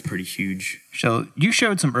 So that's pretty huge. So you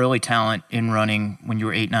showed some early talent in running when you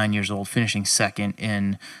were 8-9 years old, finishing second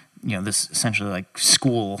in this essentially like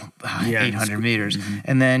school 800 meters. Mm-hmm.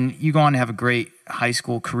 And then you go on to have a great high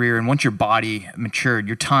school career. And once your body matured,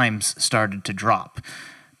 your times started to drop.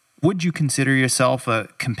 Would you consider yourself a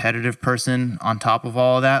competitive person on top of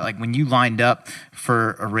all of that? Like when you lined up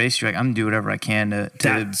for a race, you're like, I'm going to do whatever I can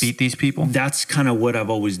to beat these people? That's kind of what I've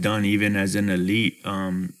always done, even as an elite.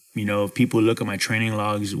 If people look at my training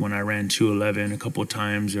logs when I ran 2:11 a couple of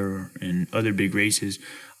times or in other big races,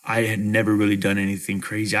 I had never really done anything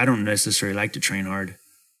crazy. I don't necessarily like to train hard.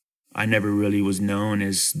 I never really was known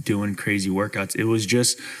as doing crazy workouts. It was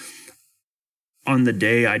just on the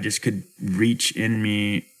day I just could reach in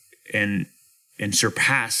me and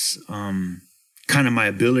surpass kind of my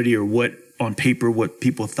ability or what on paper, what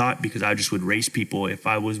people thought, because I just would race people. If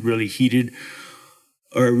I was really heated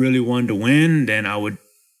or really wanted to win, then I would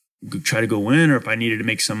try to go win. Or if I needed to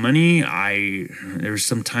make some money, there was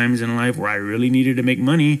some times in life where I really needed to make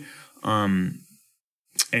money. And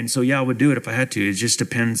so, I would do it if I had to. It just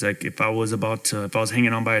depends. Like if I was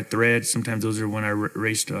hanging on by a thread, sometimes those are when I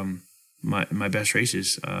raced my best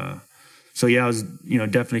races. I was,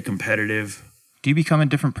 definitely competitive. Do you become a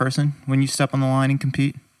different person when you step on the line and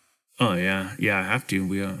compete? Oh yeah. Yeah, I have to.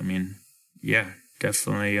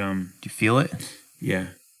 Definitely. Do you feel it? Yeah.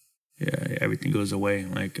 Yeah, everything goes away.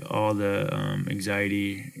 Like all the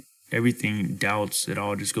anxiety, everything, doubts, it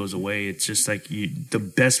all just goes away. It's just like the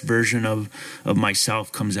best version of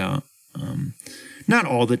myself comes out. Not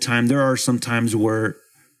all the time. There are some times where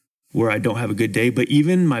I don't have a good day, but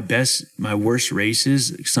even my worst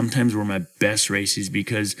races sometimes were my best races,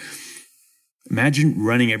 because imagine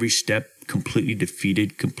running every step completely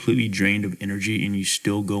defeated, completely drained of energy, and you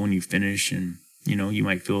still go and you finish, and you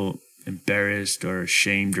might feel embarrassed or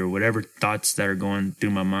ashamed or whatever thoughts that are going through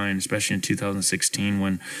my mind, especially in 2016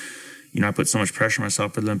 when, I put so much pressure on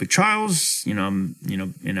myself for the Olympic trials. I'm,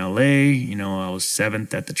 in LA, I was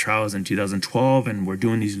 7th at the trials in 2012, and we're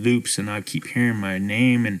doing these loops, and I keep hearing my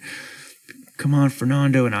name and come on,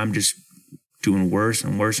 Fernando. And I'm just doing worse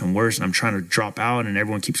and worse and worse. And I'm trying to drop out, and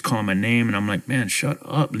everyone keeps calling my name. And I'm like, man, shut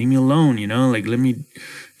up, leave me alone.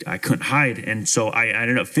 I couldn't hide. And so I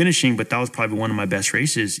ended up finishing, but that was probably one of my best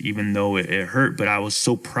races, even though it hurt. But I was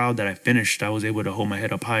so proud that I finished. I was able to hold my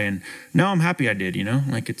head up high. And now I'm happy I did,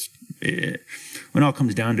 when it all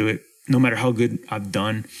comes down to it, no matter how good I've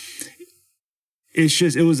done,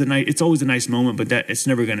 it's always a nice moment, but that it's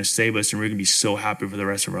never going to save us. And we're going to be so happy for the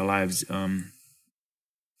rest of our lives. I'm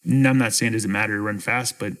not saying it doesn't matter to run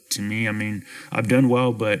fast, but to me, I've done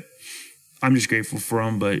well, but I'm just grateful for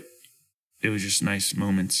them. But it was just nice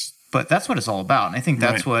moments. But that's what it's all about. And I think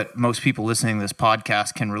that's what most people listening to this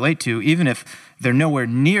podcast can relate to, even if they're nowhere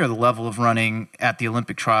near the level of running at the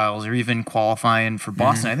Olympic trials or even qualifying for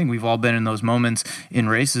Boston. Mm-hmm. I think we've all been in those moments in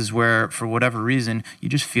races where, for whatever reason, you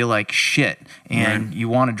just feel like shit and you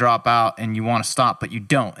want to drop out and you want to stop, but you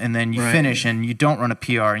don't. And then you finish and you don't run a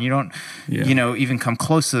PR and you don't, even come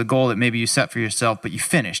close to the goal that maybe you set for yourself, but you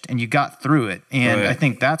finished and you got through it. And I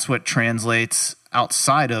think that's what translates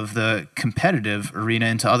outside of the competitive arena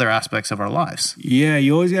into other aspects of our lives. Yeah,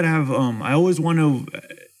 you always got to have, I always want to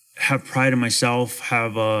have pride in myself,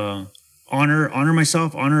 have honor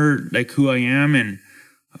myself, honor like who I am. And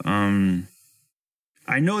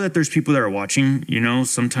I know that there's people that are watching,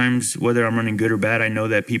 sometimes whether I'm running good or bad, I know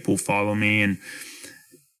that people follow me, and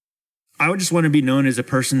I would just want to be known as a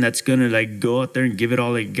person that's going to go out there and give it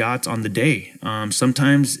all they got on the day.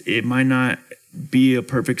 Sometimes it might not be a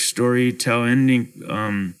perfect storytell ending.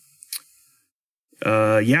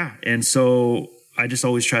 And so I just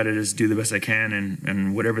always try to just do the best I can,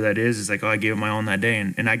 and whatever that is like, I gave it my all that day,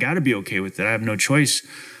 and I got to be okay with it. I have no choice.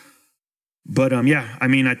 But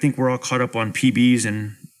I think we're all caught up on PBs,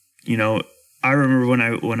 and I remember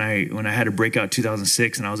when I had a breakout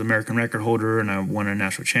 2006, and I was American record holder, and I won a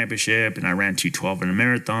national championship, and I ran 2:12 in a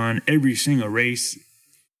marathon. Every single race,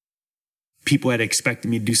 people had expected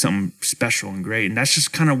me to do something special and great. And that's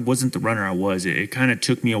just kind of wasn't the runner I was. It kind of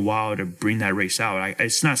took me a while to bring that race out.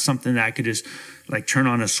 It's not something that I could just like turn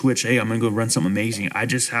on a switch. Hey, I'm going to go run something amazing. I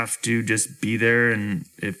just have to just be there. And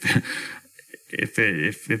if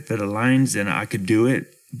it aligns, then I could do it.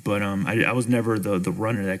 But I was never the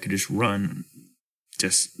runner that could just run.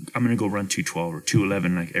 I'm going to go run 2:12 or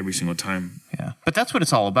 2:11 like every single time. Yeah. But that's what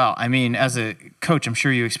it's all about. I mean, as a coach, I'm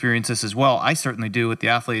sure you experience this as well. I certainly do with the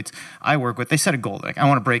athletes I work with. They set a goal. Like, I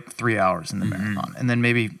want to break 3 hours in the marathon. And then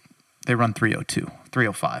maybe they run 3:02,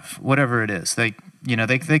 3:05, whatever it is. They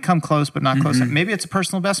come close, but not close. Maybe it's a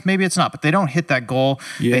personal best, maybe it's not, but they don't hit that goal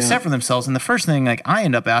they set for themselves. And the first thing, like, I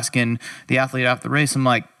end up asking the athlete after the race, I'm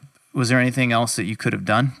like, was there anything else that you could have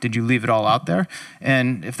done? Did you leave it all out there?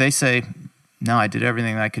 And if they say, no, I did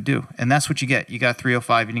everything that I could do. And that's what you get. You got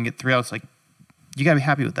 3:05, you didn't get 3 hours. Like, you got to be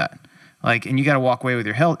happy with that. Like, and you got to walk away with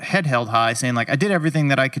your head held high saying, like, I did everything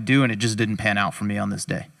that I could do and it just didn't pan out for me on this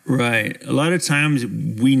day. Right. A lot of times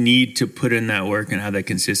we need to put in that work and have that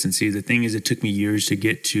consistency. The thing is, it took me years to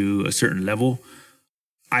get to a certain level.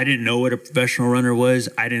 I didn't know what a professional runner was.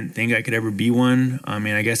 I didn't think I could ever be one. I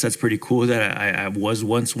mean, I guess that's pretty cool that I was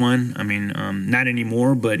once one. I mean, not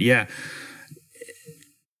anymore, but yeah.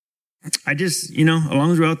 I just, as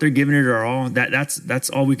long as we're out there giving it our all, that's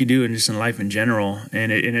all we could do in life in general.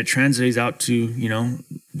 And it translates out to,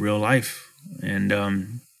 real life.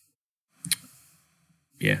 And,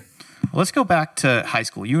 yeah. Well, let's go back to high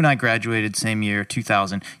school. You and I graduated same year,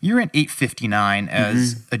 2000. You ran 8:59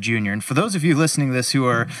 as a junior. And for those of you listening to this who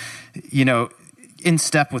are, in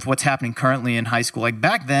step with what's happening currently in high school, like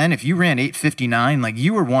back then, if you ran 8:59, like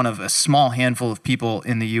you were one of a small handful of people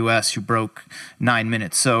in the U.S. who broke 9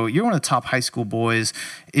 minutes. So you're one of the top high school boys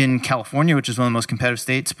in California, which is one of the most competitive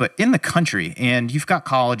states, but in the country. And you've got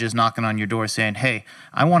colleges knocking on your door saying, hey,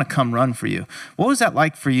 I want to come run for you. What was that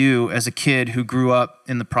like for you as a kid who grew up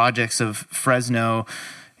in the projects of Fresno?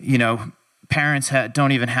 Parents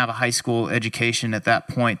don't even have a high school education at that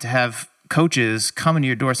point, to have coaches coming to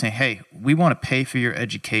your door saying, hey, we want to pay for your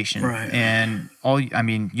education. Right. And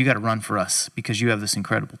you got to run for us because you have this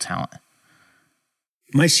incredible talent.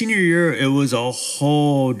 My senior year, it was a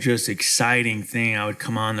whole just exciting thing. I would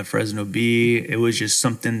come on the Fresno Bee. It was just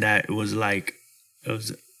something that was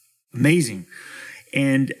amazing.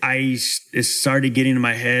 And it started getting in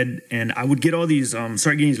my head, and I would get all these,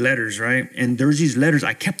 start getting these letters, right? And there's these letters.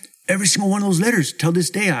 I kept every single one of those letters till this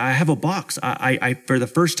day. I have a box. I for the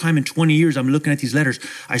first time in 20 years, I'm looking at these letters.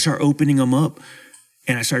 I start opening them up,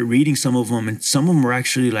 and I start reading some of them, and some of them were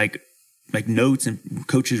actually like notes and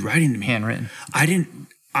coaches writing to me. Handwritten.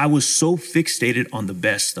 I was so fixated on the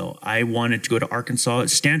best, though. I wanted to go to Arkansas.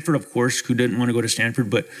 Stanford, of course, who didn't want to go to Stanford?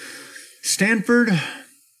 But Stanford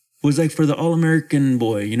was like for the All-American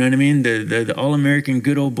boy, you know what I mean? The All-American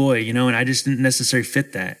good old boy, and I just didn't necessarily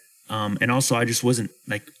fit that. And also I just wasn't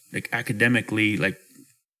like academically, like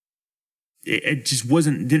it just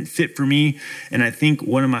didn't fit for me. And I think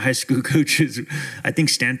one of my high school coaches, I think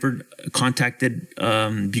Stanford contacted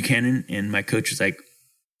Buchanan, and my coach was like,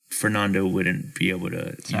 Fernando wouldn't be able to.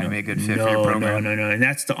 It's not gonna be a good fit for your program. No. And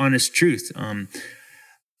that's the honest truth.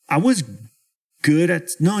 I was good at,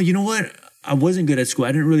 you know what? I wasn't good at school.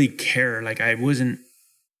 I didn't really care. Like I wasn't,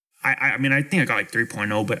 I mean, I think I got like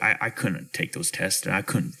 3.0, but I couldn't take those tests. And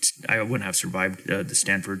I wouldn't have survived the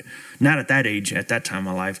Stanford. Not at that age, at that time in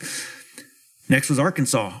my life. Next was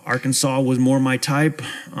Arkansas. Arkansas was more my type.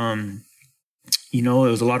 It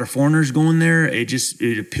was a lot of foreigners going there.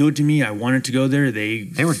 It appealed to me. I wanted to go there. They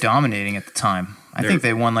were dominating at the time. I think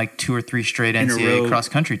they won like 2 or 3 straight NCAA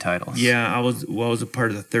cross-country titles. Yeah, I was a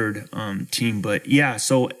part of the third team. But yeah,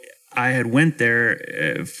 so I had went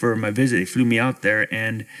there for my visit. They flew me out there,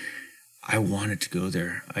 and I wanted to go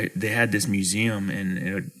there. They had this museum,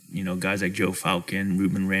 and guys like Joe Falcon,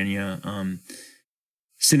 Ruben Rania,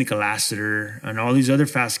 Seneca Lassiter, and all these other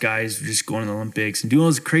fast guys were just going to the Olympics and doing all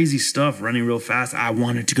this crazy stuff, running real fast. I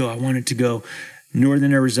wanted to go.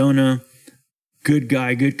 Northern Arizona, good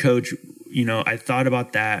guy, good coach. I thought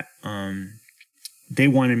about that. They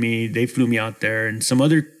wanted me. They flew me out there, and some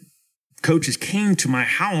other coaches came to my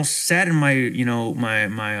house, sat in my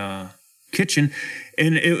my kitchen,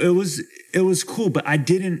 and it was cool. But I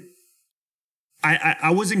didn't. I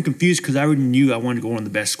wasn't confused because I already knew I wanted to go to one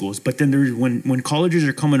of the best schools. But then when colleges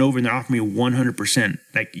are coming over and they're offering me 100%,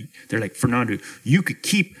 like they're like, Fernando, you could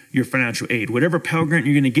keep your financial aid. Whatever Pell Grant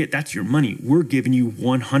you're going to get, that's your money. We're giving you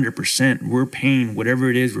 100%. We're paying whatever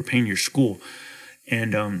it is. We're paying your school.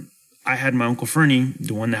 And I had my Uncle Fernie,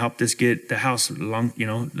 the one that helped us get the house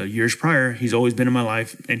the years prior. He's always been in my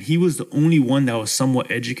life. And he was the only one that was somewhat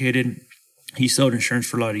educated. He sold insurance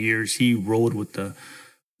for a lot of years. He rolled with the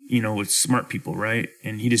with smart people, right?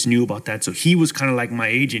 And he just knew about that. So he was kind of like my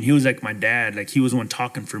agent. He was like my dad. Like, he was the one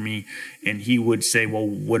talking for me. And he would say, well,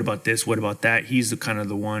 what about this? What about that? He's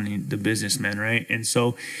the businessman, right? And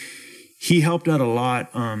so he helped out a lot.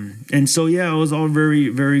 And so, yeah, it was all very,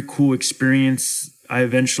 very cool experience. I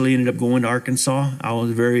eventually ended up going to Arkansas. I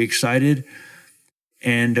was very excited.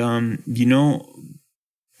 And,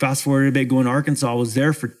 fast forward a bit, going to Arkansas, I was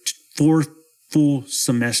there for 4 full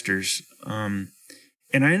semesters.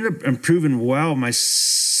 And I ended up improving well my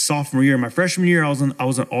sophomore year. My freshman year, I was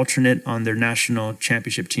an alternate on their national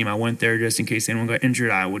championship team. I went there just in case anyone got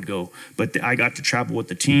injured. I would go, but I got to travel with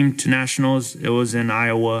the team to nationals. It was in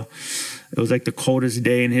Iowa. It was like the coldest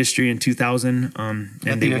day in history in 2000. And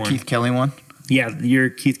they won. Keith Kelly won. Yeah, the year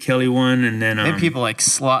Keith Kelly won, and then they had people like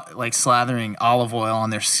slathering olive oil on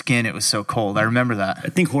their skin. It was so cold. I remember that. I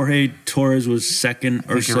think Jorge Torres was second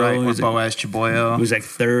or so. Right. Or Boaz Chaboyo. It was like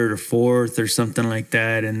third or fourth or something like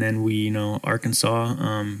that. And then we,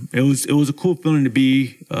 Arkansas. It was a cool feeling to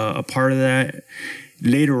be a part of that.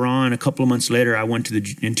 Later on, a couple of months later, I went to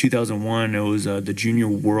in 2001. It was the Junior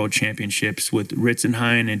World Championships with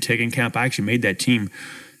Ritzenheim and Tegenkamp. I actually made that team.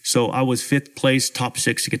 So I was 5th place, top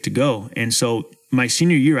 6 to get to go. And so my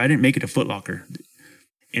senior year, I didn't make it to Foot Locker.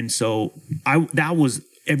 And so that was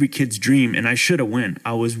every kid's dream. And I should have went.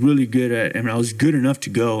 I was really good I was good enough to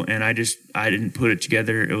go. And I didn't put it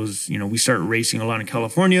together. It was, we started racing a lot in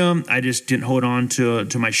California. I just didn't hold on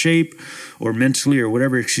to my shape or mentally or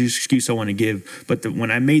whatever excuse I want to give. But when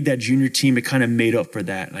I made that junior team, it kind of made up for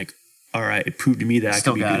that. Like, all right, it proved to me that I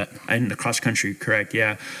could be good. In the cross country, correct,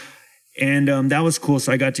 yeah. And that was cool.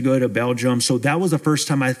 So I got to go to Belgium. So that was the first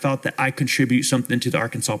time I felt that I contribute something to the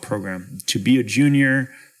Arkansas program. To be a junior,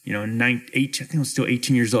 18, I think I was still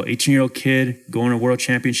 18 years old, 18-year-old kid going to world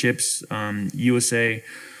championships, USA,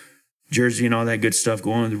 Jersey and all that good stuff,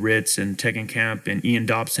 going to the Ritz and Tegenkamp and Ian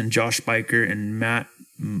Dobson, Josh Biker, and Matt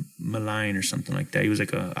Malign or something like that. He was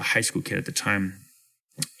like a high school kid at the time.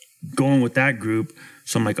 Going with that group.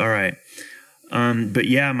 So I'm like, all right. But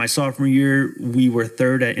yeah, my sophomore year, we were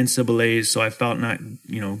 3rd at NCAAs, so I felt not,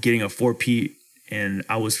 getting a 4P, and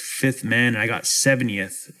I was 5th man, and I got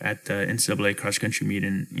 70th at the NCAA cross country meet.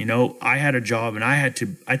 And, I had a job, and I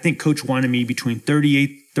think coach wanted me between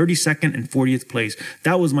 32nd and 40th place.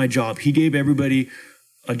 That was my job. He gave everybody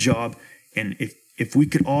a job, and if we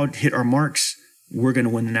could all hit our marks, we're going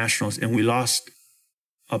to win the nationals. And we lost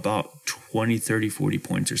about 20, 30, 40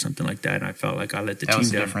 points or something like that, and I felt like I let the team down. That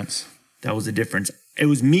was the difference. That was the difference. It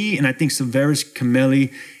was me, and I think Severus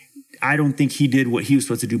Kameli. I don't think he did what he was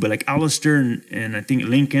supposed to do, but like Alistair and I think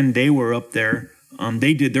Lincoln, they were up there.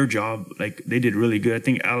 They did their job. Like, they did really good. I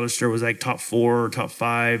think Alistair was like top 4 or top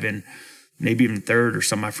 5, and maybe even 3rd or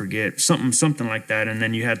something. I forget, something like that. And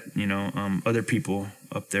then you had other people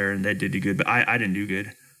up there, and they did good. But I didn't do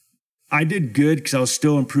good. I did good because I was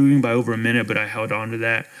still improving by over a minute, but I held on to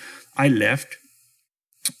that. I left.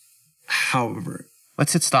 However,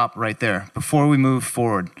 let's hit stop right there. Before we move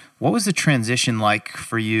forward, what was the transition like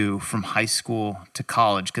for you from high school to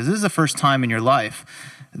college? Because this is the first time in your life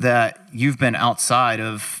that you've been outside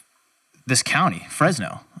of this county,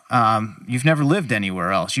 Fresno. You've never lived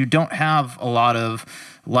anywhere else. You don't have a lot of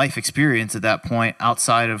life experience at that point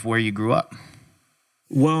outside of where you grew up.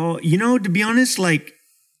 Well, to be honest,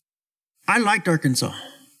 I liked Arkansas.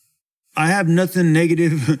 I have nothing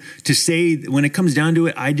negative to say. When it comes down to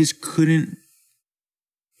it, I just couldn't.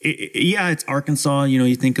 It's Arkansas.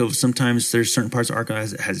 You think of sometimes there's certain parts of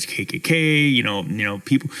Arkansas that has KKK.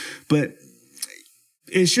 People, but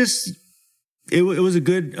it's just it was a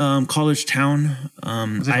good college town.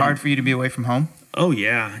 Was it hard for you to be away from home? Oh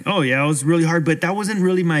yeah, it was really hard. But that wasn't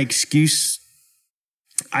really my excuse.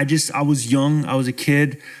 I was young. I was a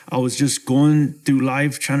kid. I was just going through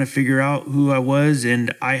life trying to figure out who I was,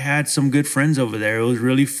 and I had some good friends over there. It was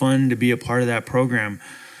really fun to be a part of that program.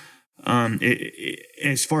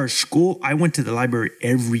 As far as school, I went to the library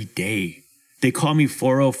every day. They call me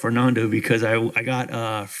 4.0 Fernando because I got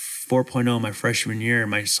 4.0 my freshman year.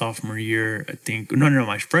 My sophomore year, I think. No,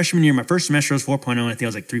 my freshman year, my first semester was 4.0, and I think I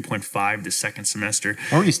was like 3.5 the second semester.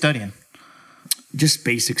 What were you studying? Just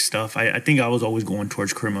basic stuff. I think I was always going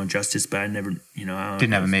towards criminal justice, but I never,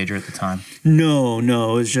 didn't have a major at the time. No,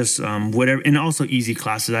 it was just whatever, and also easy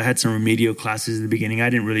classes. I had some remedial classes at the beginning. I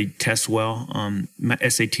didn't really test well. My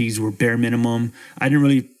SATs were bare minimum. I didn't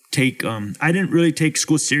really take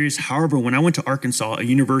school serious. However, when I went to Arkansas, a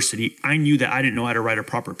university, I knew that I didn't know how to write a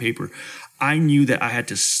proper paper. I knew that I had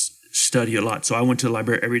to study a lot. So I went to the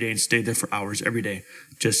library every day and stayed there for hours every day,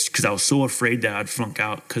 just because I was so afraid that I'd flunk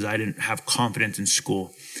out because I didn't have confidence in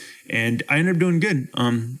school. And I ended up doing good.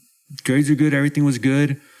 Grades were good. Everything was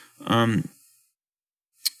good.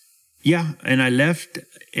 Yeah, and I left,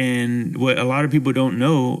 and what a lot of people don't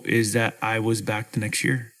know is that I was back the next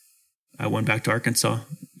year. I went back to Arkansas.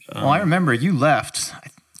 Well, I remember you left,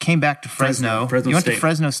 came back to Fresno. You went to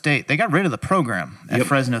Fresno State. They got rid of the program at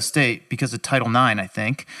Fresno State because of Title IX, I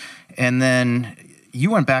think. And then you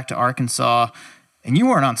went back to Arkansas, and you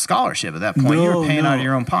weren't on scholarship at that point. You were paying out of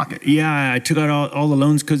your own pocket. Yeah, I took out all the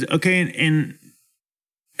loans because,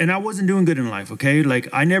 and I wasn't doing good in life, okay? Like,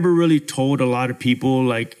 I never really told a lot of people,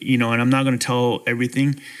 like, and I'm not going to tell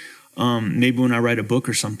everything, maybe when I write a book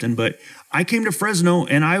or something, but I came to Fresno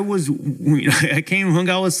and I came hung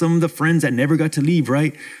out with some of the friends that never got to leave,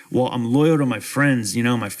 right? Well, I'm loyal to my friends,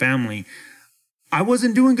 my family. I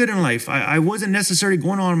wasn't doing good in life. I wasn't necessarily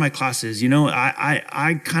going on in my classes,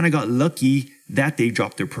 I kind of got lucky that they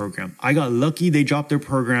dropped their program. I got lucky they dropped their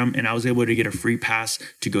program, and I was able to get a free pass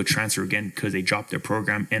to go transfer again because they dropped their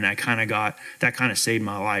program. And that kind of saved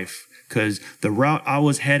my life, because the route I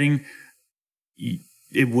was heading,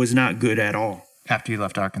 it was not good at all. After you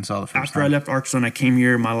left Arkansas the first time? After I left Arkansas and I came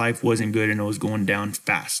here, my life wasn't good and it was going down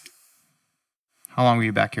fast. How long were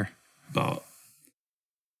you back here?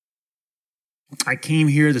 I came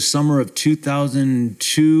here the summer of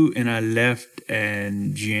 2002 and I left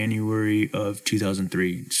in January of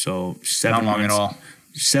 2003. So 7 months. Not long at all.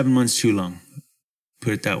 7 months too long.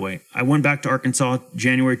 Put it that way. I went back to Arkansas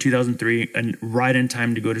January 2003 and right in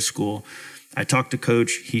time to go to school. I talked to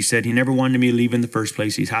Coach. He said he never wanted me to leave in the first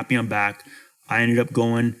place. He's happy I'm back. I ended up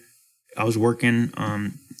going. I was working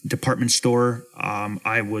department store.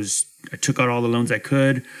 I took out all the loans I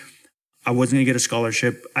could. I wasn't going to get a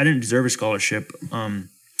scholarship. I didn't deserve a scholarship.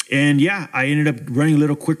 And yeah, I ended up running a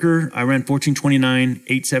little quicker. I ran 14:29,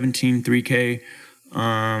 8:17, 3K.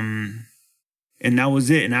 And that was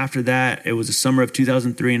it. And after that, it was the summer of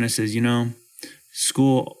 2003. And I says,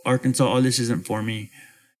 school, Arkansas, all this isn't for me.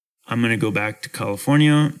 I'm going to go back to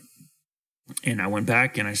California. And I went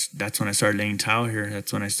back, and that's when I started laying tile here.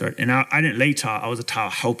 That's when I started. And I didn't lay tile. I was a tile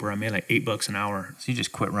helper. I made like $8 an hour. So you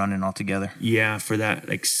just quit running altogether? Yeah, for that,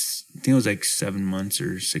 I think it was like 7 months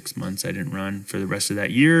or 6 months I didn't run. For the rest of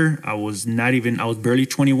that year, I was barely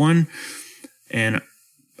 21. And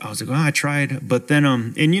I was like, I tried. But then,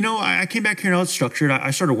 I came back here and I was structured.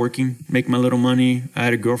 I started working, making my little money. I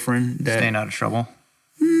had a girlfriend that... Staying out of trouble?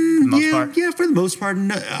 For the most part? Yeah, for the most part.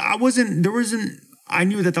 No, I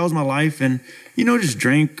knew that was my life, and, just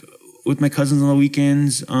drank with my cousins on the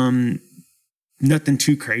weekends. Nothing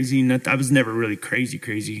too crazy. I was never really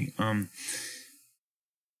crazy.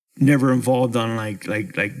 Never involved on like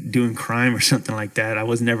doing crime or something like that. I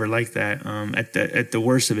was never like that. At the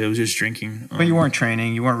worst of it, was just drinking. But you weren't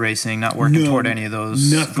training, you weren't racing, not working toward any of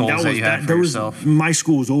those goals that you had for yourself. My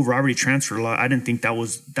school was over. I already transferred a lot. I didn't think that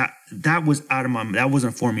was out of that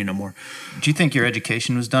wasn't for me no more. Do you think your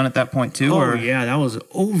education was done at that point too? Yeah, that was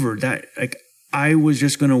over. That I was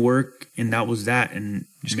just gonna work, and that was that. And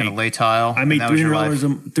just gonna lay tile. I made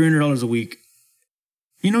 $300 a week.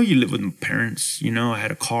 You live with my parents. I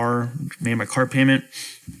had a car, made my car payment,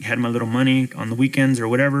 had my little money on the weekends or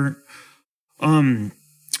whatever. But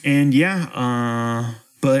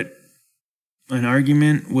an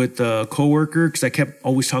argument with a coworker, because I kept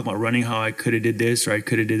always talking about running, how I could have did this or I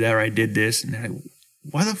could have did that or I did this. And they're like,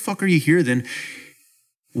 why the fuck are you here then?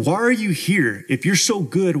 Why are you here? If you're so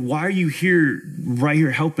good, why are you right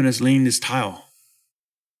here helping us laying this tile?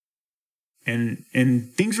 And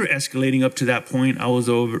things were escalating up to that point. I was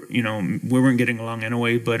over, we weren't getting along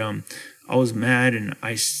anyway, but I was mad, and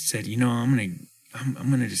I said, I'm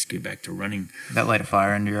gonna just get back to running. That light a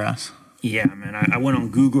fire into your ass? Yeah, man. I went on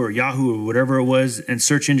Google or Yahoo or whatever it was and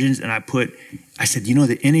search engines, and I said, the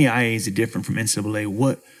NAIA is different from NCAA.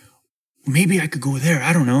 What? Maybe I could go there.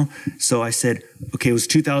 I don't know. So I said, okay, it was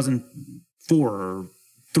 2004 or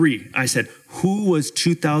 3. I said, who was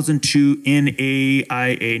 2002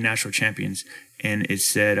 NAIA national champions? And it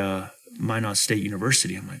said Minot State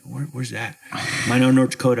University. I'm like, where's that? Minot,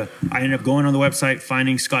 North Dakota. I ended up going on the website,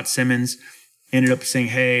 finding Scott Simmons, ended up saying,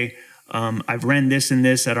 hey, I've ran this and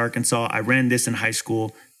this at Arkansas. I ran this in high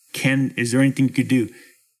school. Is there anything you could do?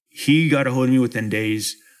 He got a hold of me within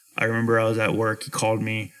days. I remember I was at work. He called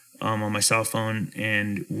me on my cell phone,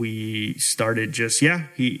 and we started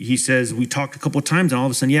he says, we talked a couple of times, and all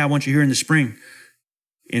of a sudden, I want you here in the spring.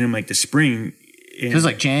 And I'm like, the spring? It was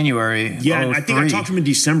like January. Yeah, I think I talked to him in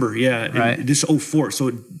December. Yeah, right. This 04.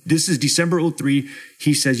 So this is December 03.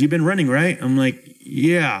 He says, you've been running, right? I'm like,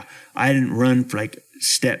 yeah. I didn't run for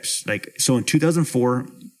steps. So in 2004,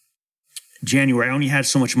 January, I only had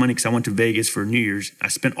so much money because I went to Vegas for New Year's. I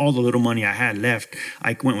spent all the little money I had left.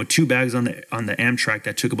 I went with 2 bags on the Amtrak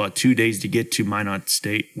that took about 2 days to get to Minot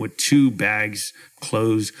State with 2 bags,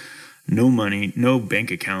 clothes. no money, no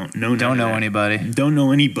bank account, don't know anybody. Don't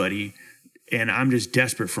know anybody. And I'm just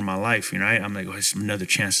desperate for my life, you know. I'm like, oh, it's another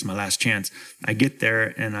chance. It's my last chance. I get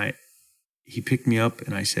there, and he picked me up,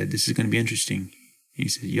 and I said, this is going to be interesting. He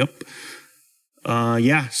said, yep.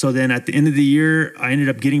 Yeah. So then at the end of the year, I ended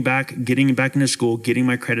up getting back into school, getting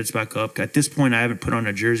my credits back up. At this point, I haven't put on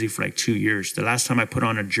a jersey for like 2 years. The last time I put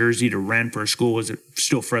on a jersey to run for a school was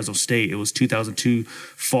still Fresno State. It was 2002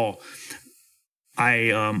 fall.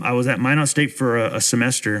 I was at Minot State for a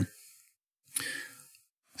semester.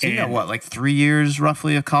 So you got what, like 3 years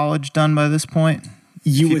roughly of college done by this point?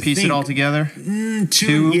 You if would piece think, it all together?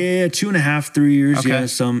 Two? Yeah, 2.5, 3 years. Okay. Yeah,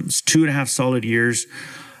 2.5 solid years.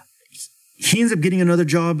 He ends up getting another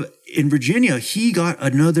job in Virginia. He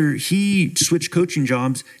switched coaching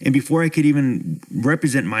jobs. And before I could even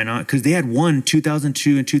represent Minot, because they had won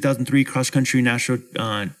 2002 and 2003 cross country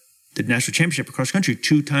the national championship for cross country,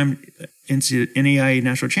 2-time NAIA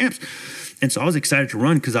national champs. And so I was excited to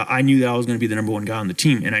run because I knew that I was going to be the number one guy on the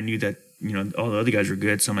team. And I knew that, you know, all the other guys were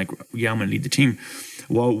good. So I'm like, yeah, I'm going to lead the team.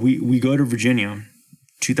 Well, we go to Virginia,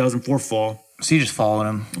 2004 fall. So you just followed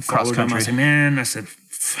him cross country. I said,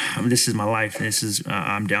 this is my life. This is,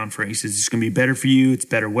 I'm down for it. He says, it's going to be better for you. It's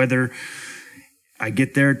better weather. I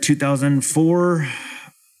get there 2004,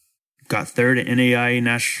 got third at NAIA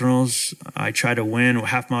Nationals. I tried to win a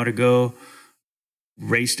half mile to go.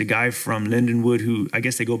 Raced a guy from Lindenwood who, I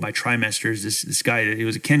guess they go by trimesters. This guy, he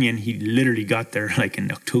was a Kenyan. He literally got there like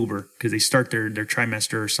in October because they start their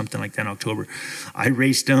trimester or something like that in October. I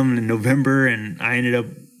raced him in November, and I ended up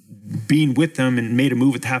being with them and made a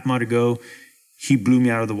move with half mile to go. He blew me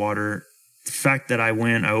out of the water. The fact that I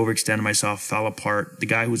went, I overextended myself, fell apart. The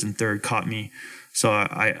guy who was in third caught me. So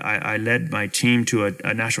I led my team to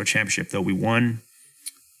a national championship, though. We won.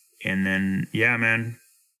 And then, yeah, man,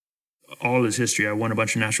 all is history. I won a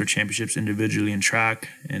bunch of national championships individually in track.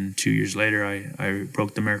 And 2 years later, I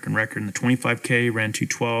broke the American record in the 25K, ran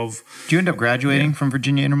 2:12. Did you end up graduating from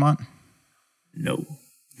Virginia Intermont? No.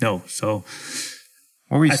 So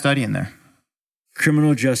what were you studying there?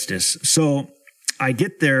 Criminal justice. So I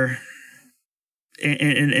get there,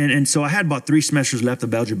 and so I had about 3 semesters left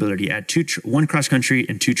of eligibility at one cross country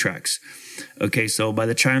and 2 tracks. Okay, so by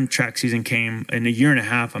the time track season came, in a year and a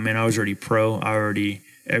half, I mean, I was already pro.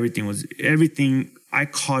 Everything. I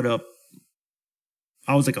caught up.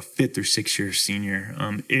 I was like a 5th or 6th year senior.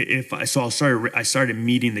 I started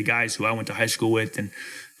meeting the guys who I went to high school with and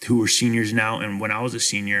who were seniors now. And when I was a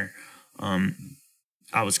senior,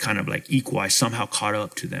 I was kind of like equal. I somehow caught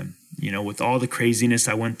up to them. You know, with all the craziness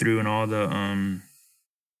I went through and all the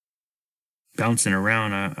bouncing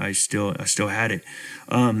around, I still had it.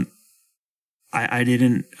 I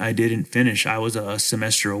didn't finish. I was a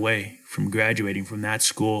semester away from graduating from that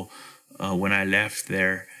school when I left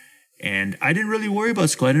there, and I didn't really worry about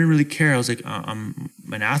school. I didn't really care. I was like, I'm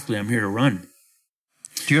an athlete. I'm here to run.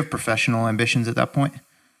 Do you have professional ambitions at that point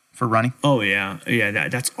for running? Oh yeah.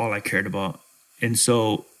 That's all I cared about. And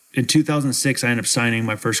so in 2006, I ended up signing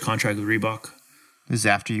my first contract with Reebok. This is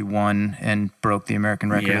after you won and broke the American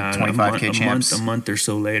record of 25K champs. A month or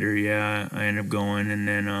so later, I ended up going, and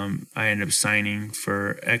then I ended up signing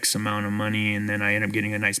for X amount of money, and then I ended up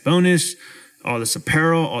getting a nice bonus, all this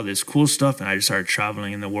apparel, all this cool stuff, and I just started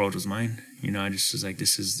traveling, and the world was mine. You know, I just was like,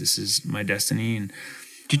 this is my destiny. And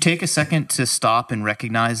did you take a second to stop and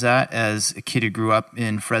recognize that as a kid who grew up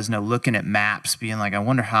in Fresno, looking at maps, being like, I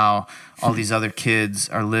wonder how all these other kids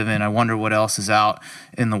are living. I wonder what else is out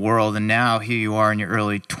in the world. And now here you are in your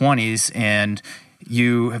early 20s, and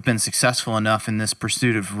you have been successful enough in this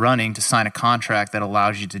pursuit of running to sign a contract that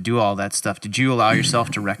allows you to do all that stuff. Did you allow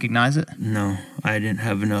yourself to recognize it? No, I didn't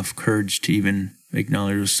have enough courage to even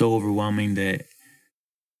acknowledge. It was so overwhelming that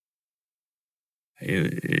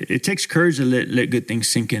it takes courage to let good things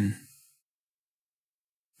sink in.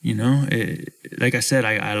 You know, like I said,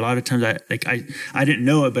 I a lot of times I didn't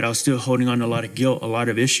know it, but I was still holding on to a lot of guilt, a lot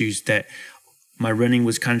of issues that my running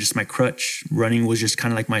was kind of just my crutch. Running was just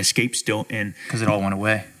kind of like my escape still. And because it all went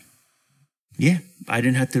away. Yeah. I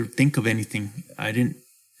didn't have to think of anything. I didn't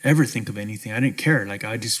ever think of anything. I didn't care. Like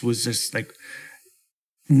I just was just like,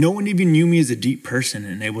 no one even knew me as a deep person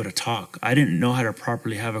and able to talk. I didn't know how to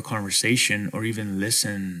properly have a conversation or even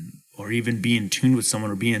listen or even be in tune with someone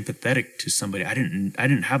or be empathetic to somebody. I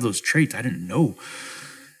didn't have those traits. I didn't know.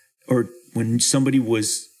 Or when somebody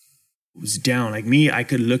was down, like me, I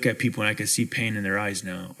could look at people and I could see pain in their eyes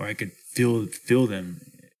now, or I could feel them.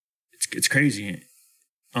 It's crazy.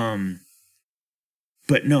 But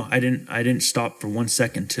no, I didn't stop for 1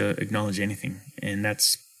 second to acknowledge anything. And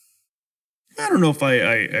I don't know if I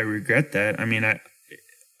regret that. I mean,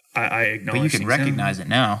 I acknowledge. But you can recognize it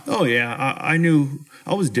now. Oh yeah, I knew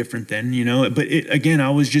I was different then, but again, I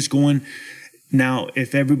was just going. Now,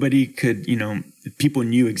 if everybody could, if people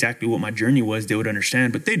knew exactly what my journey was, they would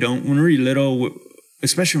understand. But they don't. When we're little,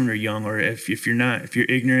 especially when we're young, or if you're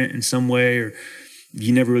ignorant in some way, or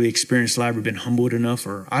you never really experienced life or been humbled enough,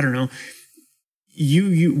 or I don't know,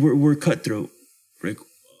 we're cutthroat. Like,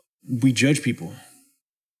 we judge people.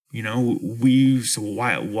 We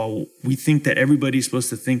think that everybody's supposed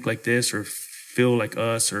to think like this or feel like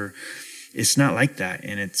us, or it's not like that,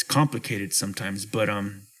 and it's complicated sometimes. But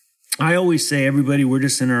I always say, everybody, we're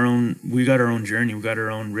just we got our own journey, we got our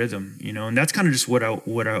own rhythm, and that's kind of just what I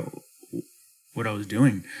was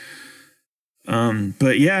doing.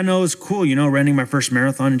 But yeah, no, it was cool, running my first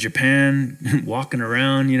marathon in Japan, walking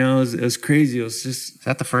around, it was crazy. It was just. Is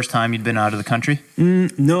that the first time you'd been out of the country?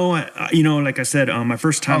 No, like I said, my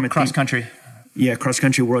first time. Cross country. Yeah, cross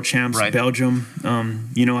country world champs, right. Belgium.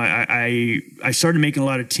 I started making a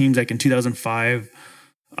lot of teams like in 2005.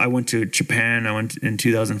 I went to Japan. I went in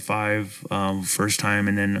 2005, first time,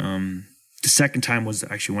 and then the second time was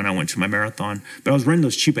actually when I went to my marathon. But I was running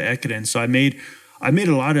those Chiba Ekiden, so I made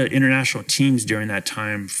a lot of international teams during that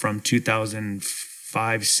time from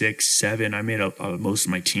 2005, 6, 7. I made most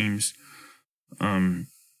of my teams.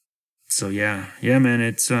 So yeah, man,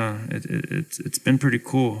 it's been pretty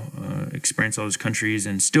cool, experience all those countries,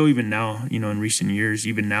 and still even now, in recent years,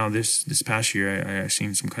 even now this past year, I've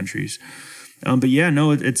seen some countries. But yeah,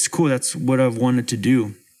 no, it's cool. That's what I've wanted to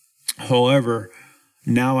do. However,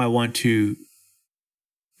 now I want to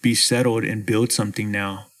be settled and build something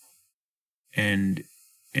now, and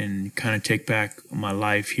kind of take back my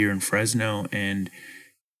life here in Fresno and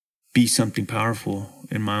be something powerful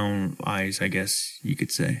in my own eyes, I guess you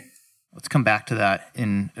could say. Let's come back to that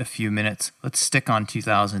in a few minutes. Let's stick on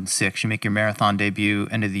 2006. You make your marathon debut,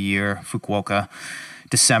 end of the year, Fukuoka,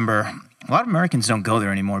 December. A lot of Americans don't go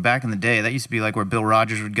there anymore. Back in the day, that used to be like where Bill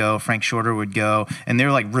Rogers would go, Frank Shorter would go, and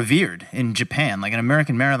they're like revered in Japan. Like an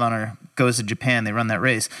American marathoner goes to Japan, they run that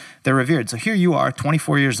race, they're revered. So here you are,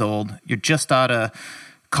 24 years old, you're just out of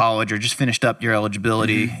college or just finished up your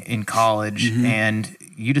eligibility in college, and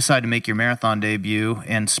you decide to make your marathon debut,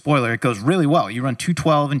 and spoiler, it goes really well. You run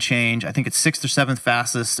 2:12 and change. I think it's 6th or 7th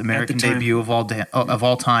fastest American debut of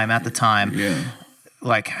all time at the time. Yeah.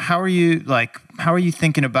 Like, how are you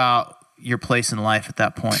thinking about your place in life at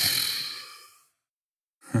that point?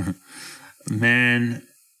 Man,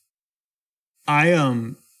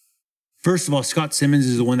 first of all, Scott Simmons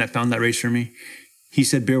is the one that found that race for me. He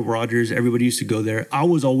said Bill Rogers, everybody used to go there. I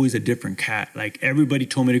was always a different cat. Like, everybody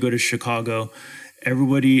told me to go to Chicago.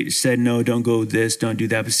 Everybody said, no, don't go this, don't do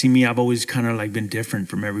that. But see me, I've always kind of like been different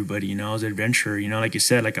from everybody. I was an adventurer, like you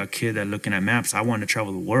said, like a kid that looking at maps. I wanted to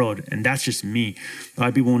travel the world, and that's just me. A lot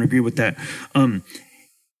of people won't agree with that.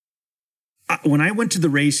 When I went to the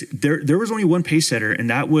race, there was only one pace setter, and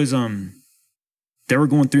that was they were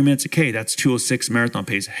going 3 minutes a K. That's 2:06 marathon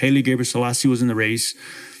pace. Haley Gebrselassie was in the race,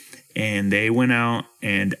 and they went out,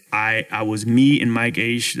 and I was me and Mike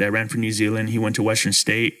Aish that ran for New Zealand. He went to Western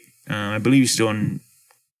State. I believe he's still in,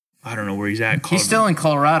 I don't know where he's at. He's still in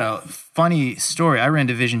Colorado. Funny story. I ran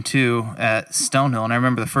Division II at Stonehill, and I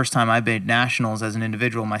remember the first time I made nationals as an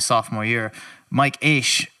individual my sophomore year. Mike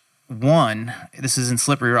Aish won. This is in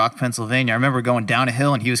Slippery Rock, Pennsylvania. I remember going down a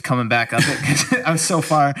hill and he was coming back up it because I was so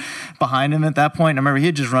far behind him at that point. And I remember he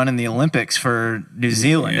had just run in the Olympics for New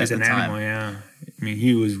Zealand at the time. Animal, yeah. I mean,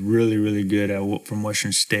 he was really, really good from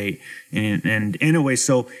Western State. And anyway,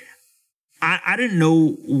 so I didn't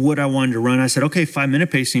know what I wanted to run. I said, okay, 5-minute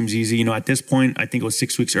pace seems easy. At this point, I think it was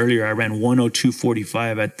 6 weeks earlier, I ran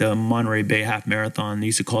 1:02:45 at the Monterey Bay Half Marathon. They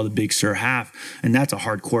used to call it the Big Sur Half, and that's a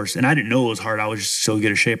hard course. And I didn't know it was hard. I was just so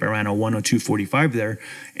good a shape. I ran a 1:02:45 there,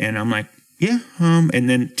 and I'm like, yeah. And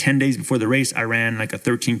then 10 days before the race, I ran like a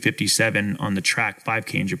 13:57 on the track,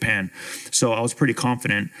 5K in Japan. So I was pretty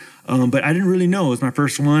confident. But I didn't really know. It was my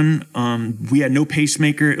first one. We had no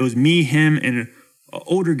pacemaker. It was me, him, and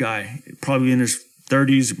older guy, probably in his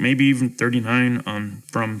 30s, maybe even 39,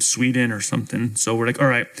 from Sweden or something. So we're like, all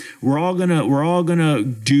right, we're all gonna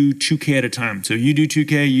do 2K at a time. So you do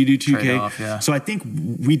 2K, you do 2K. Trade-off, yeah. So I think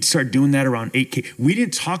we'd start doing that around 8K. We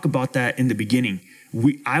didn't talk about that in the beginning.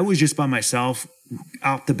 I was just by myself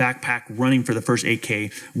out the backpack running for the first 8K.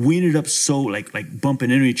 We ended up so like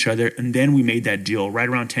bumping into each other, and then we made that deal. Right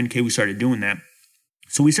around 10K, we started doing that.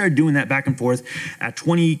 So we started doing that back and forth. At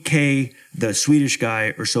 20K, the Swedish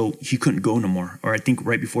guy or so, he couldn't go no more. Or I think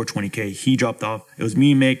right before 20K, he dropped off. It was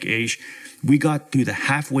me and Mike Aish. We got through the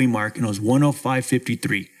halfway mark, and it was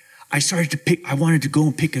 1:05:53. I wanted to go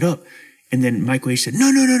and pick it up. And then Mike Aish said,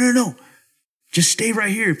 no. just stay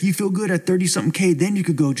right here. If you feel good at 30 something K, then you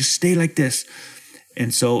could go, just stay like this.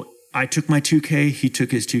 And so I took my 2K, he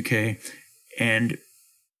took his 2K, and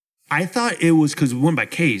I thought it was because we went by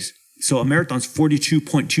Ks. So a marathon's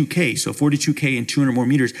 42.2K, so 42K and 200 more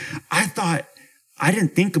meters. I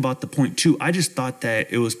didn't think about the 0.2. I just thought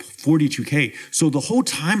that it was 42K. So the whole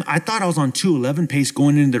time I thought I was on 2:11 pace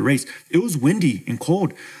going into the race. It was windy and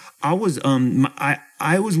cold. I was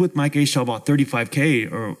with Mike Ashaw about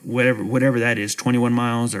 35K or whatever that is, 21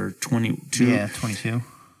 miles or 22. Yeah, 22.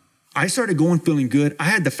 I started going feeling good. I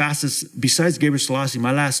had the fastest, besides Gabriel Selassie,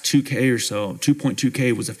 my last 2K or so,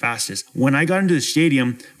 2.2K was the fastest. When I got into the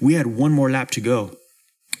stadium, we had one more lap to go.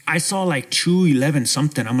 I saw like 2:11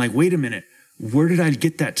 something. I'm like, wait a minute. Where did I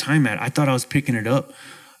get that time at? I thought I was picking it up.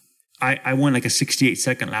 I won like a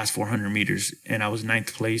 68-second last 400 meters, and I was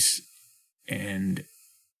 9th place. And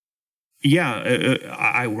yeah,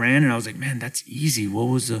 I ran, and I was like, man, that's easy. What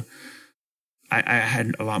was I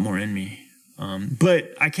had a lot more in me.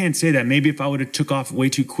 But I can't say that. Maybe if I would have took off way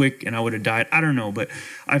too quick and I would have died, I don't know. But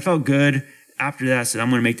I felt good. After that, I said,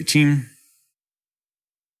 I'm going to make the team.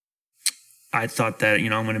 I thought that, I'm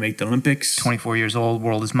going to make the Olympics. 24 years old,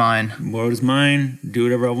 world is mine. World is mine. Do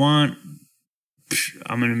whatever I want.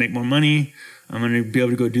 I'm going to make more money. I'm going to be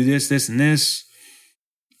able to go do this, this, and this.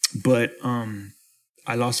 But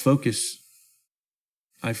I lost focus.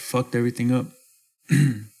 I fucked everything up.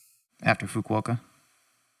 After Fukuoka?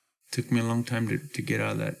 Took me a long time to get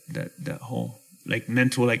out of that hole. Like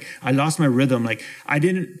mental, like I lost my rhythm. Like I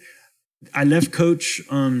left coach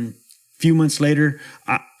few months later.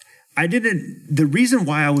 The reason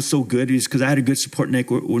why I was so good is because I had a good support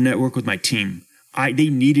network with my team. They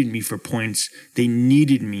needed me for points. They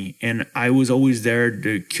needed me. And I was always there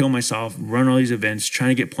to kill myself, run all these events, trying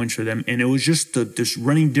to get points for them. And it was just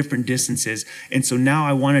running different distances. And so now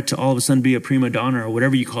I wanted to all of a sudden be a prima donna or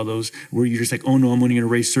whatever you call those, where you're just like, oh no, I'm only going to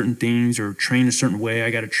race certain things or train a certain way.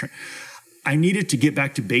 I got to train. I needed to get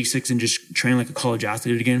back to basics and just train like a college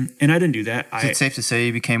athlete again. And I didn't do that. Is it safe to say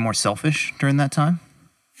you became more selfish during that time?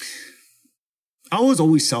 I was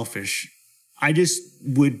always selfish. I just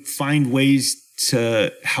would find ways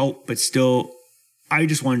to help, but still, I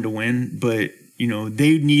just wanted to win. But,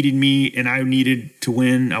 they needed me and I needed to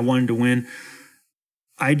win. I wanted to win.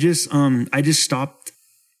 I just stopped.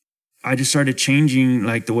 I just started changing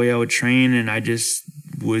like the way I would train, and I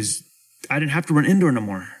didn't have to run indoor no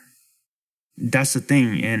more. That's the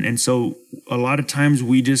thing. And so a lot of times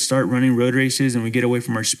we just start running road races and we get away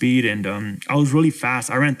from our speed. And I was really fast.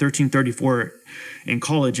 I ran 13:34 in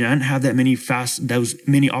college, and I didn't have that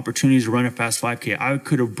many opportunities to run a fast 5K. I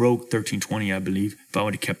could have broke 13:20, I believe, if I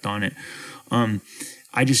would have kept on it.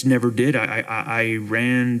 I just never did. I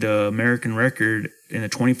ran the American record in the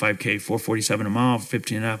 25K, 4:47 a mile,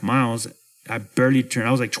 15 and a half miles. I barely turned.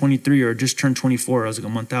 I was like 23 or just turned 24. I was like a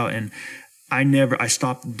month out, and I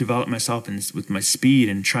stopped developing myself with my speed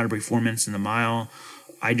and trying to break 4 minutes in the mile.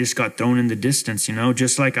 I just got thrown in the distance,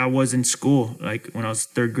 just like I was in school. Like when I was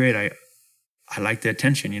third grade, I liked the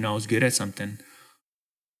attention, I was good at something.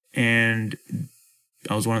 And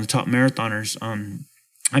I was one of the top marathoners.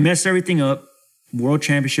 I messed everything up. World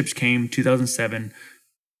Championships came 2007.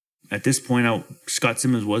 At this point, Scott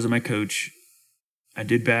Simmons wasn't my coach. I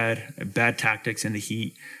did bad tactics in the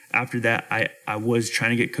heat. After that, I was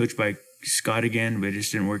trying to get coached by Scott again, but it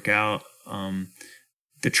just didn't work out.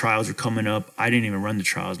 The trials were coming up. I didn't even run the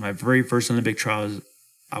trials. My very first Olympic trials,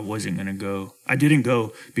 I wasn't going to go. I didn't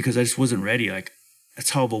go because I just wasn't ready. Like,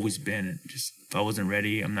 that's how I've always been. Just if I wasn't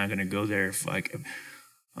ready, I'm not going to go there. If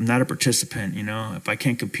I'm not a participant, if I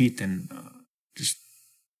can't compete, then just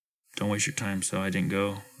don't waste your time. So I didn't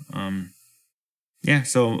go.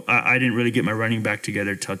 So I didn't really get my running back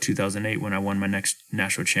together till 2008 when I won my next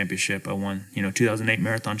national championship. I won, 2008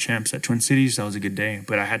 marathon champs at Twin Cities. That was a good day,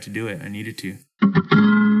 but I had to do it. I needed to.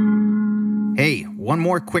 Hey, one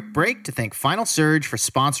more quick break to thank Final Surge for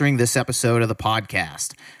sponsoring this episode of the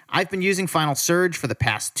podcast. I've been using Final Surge for the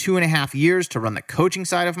past 2.5 years to run the coaching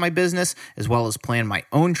side of my business, as well as plan my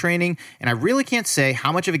own training, and I really can't say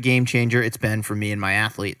how much of a game changer it's been for me and my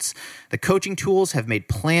athletes. The coaching tools have made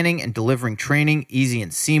planning and delivering training easy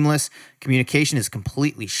and seamless. Communication is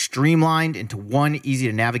completely streamlined into one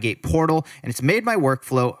easy-to-navigate portal, and it's made my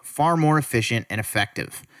workflow far more efficient and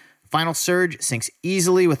effective. Final Surge syncs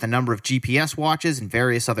easily with a number of GPS watches and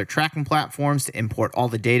various other tracking platforms to import all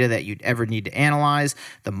the data that you'd ever need to analyze.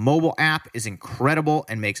 The mobile app is incredible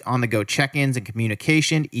and makes on-the-go check-ins and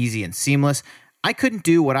communication easy and seamless. I couldn't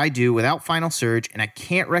do what I do without Final Surge, and I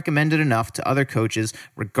can't recommend it enough to other coaches,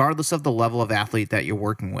 regardless of the level of athlete that you're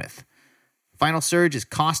working with. Final Surge is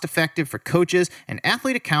cost-effective for coaches, and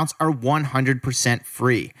athlete accounts are 100%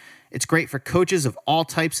 free. It's great for coaches of all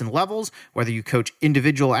types and levels, whether you coach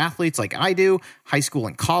individual athletes like I do, high school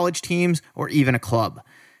and college teams, or even a club.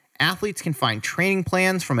 Athletes can find training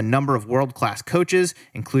plans from a number of world-class coaches,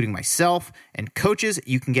 including myself, and coaches,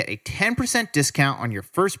 you can get a 10% discount on your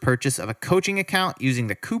first purchase of a coaching account using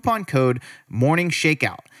the coupon code Morning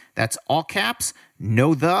Shakeout. That's all caps,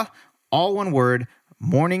 all one word,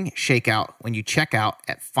 Morning Shakeout when you check out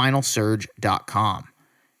at finalsurge.com.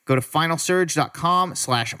 Go to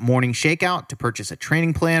finalsurge.com/morning shakeout to purchase a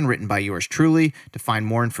training plan written by yours truly, to find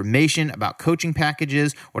more information about coaching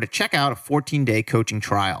packages, or to check out a 14-day coaching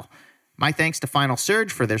trial. My thanks to Final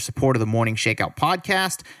Surge for their support of the Morning Shakeout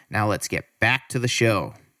podcast. Now let's get back to the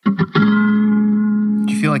show. Do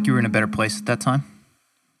you feel like you were in a better place at that time?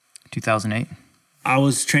 2008? I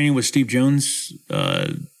was training with Steve Jones,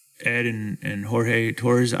 Ed and Jorge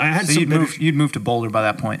Torres. I had you'd moved to Boulder by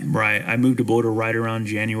that point. Right. I moved to Boulder right around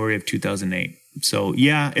January of 2008. So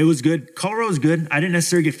yeah, it was good. Colorado was good. I didn't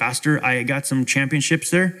necessarily get faster. I got some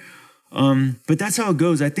championships there. But that's how it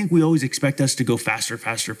goes. I think we always expect us to go faster.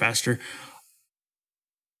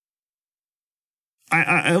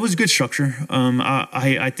 It was good structure.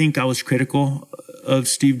 I think I was critical of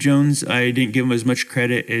Steve Jones. I didn't give him as much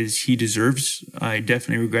credit as he deserves. I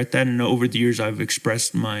definitely regret that. And over the years, I've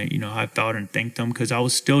expressed my, how I felt and thanked him, because I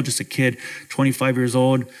was still just a kid, 25 years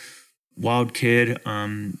old, wild kid.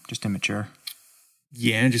 Just immature.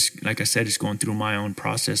 Yeah, just like I said, just going through my own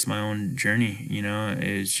process, my own journey.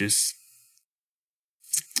 It's just,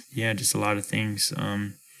 just a lot of things.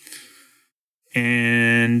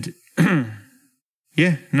 And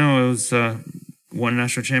it was won a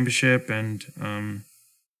national championship, and I'm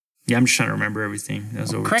just trying to remember everything. That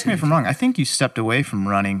was over. Correct me if I'm wrong. I think you stepped away from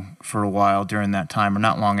running for a while during that time, or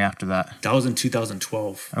not long after that. That was in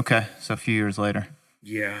 2012. Okay, so a few years later.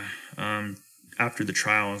 Yeah, after the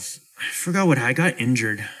trials, I forgot I got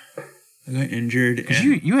injured. Because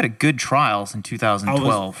you had a good trials in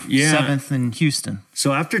 2012. Seventh in Houston.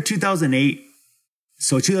 So after 2008,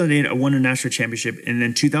 I won a national championship, and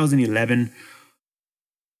then 2011.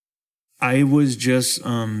 I was just,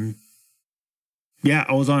 I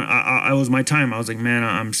was my time. I was like, man,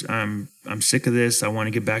 I'm sick of this. I want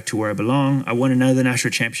to get back to where I belong. I won another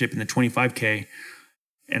national championship in the 25K,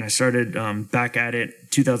 and I started back at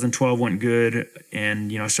it. 2012 went good,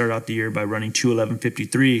 and I started out the year by running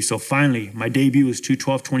 2:11:53. So finally, my debut was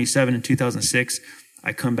 2:12:27 in 2006.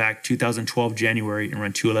 I come back 2012 January and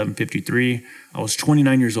run 2:11:53. I was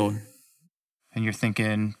 29 years old. And you're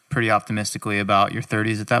thinking pretty optimistically about your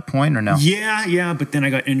 30s at that point, or no? Yeah. But then I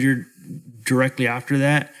got injured directly after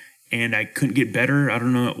that, and I couldn't get better. I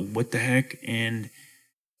don't know what the heck. And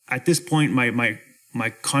at this point, my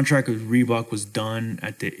contract with Reebok was done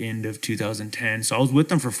at the end of 2010. So I was with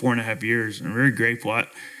them for 4.5 years. I'm very grateful.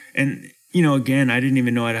 Again, I didn't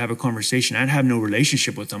even know how to have a conversation. I'd have no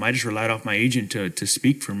relationship with them. I just relied off my agent to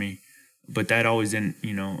speak for me. But that always didn't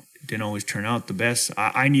always turn out the best.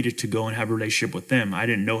 I needed to go and have a relationship with them. I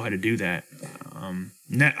didn't know how to do that.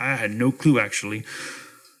 I had no clue, actually.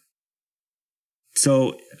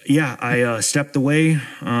 So, I stepped away,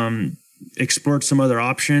 explored some other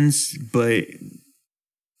options, but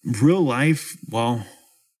real life is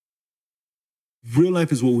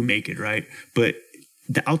what we make it, right? But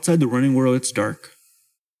outside the running world, it's dark.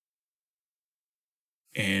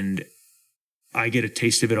 And I get a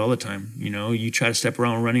taste of it all the time. You try to step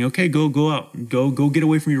around running. Okay, go out, go get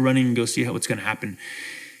away from your running and go see what's going to happen.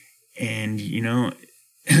 And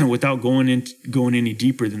without going any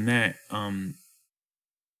deeper than that,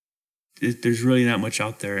 there's really not much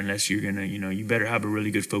out there unless you're gonna, you better have a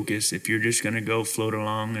really good focus. If you're just gonna go float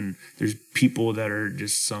along, and there's people that are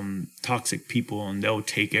just some toxic people, and they'll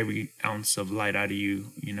take every ounce of light out of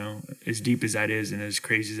you. As deep as that is, and as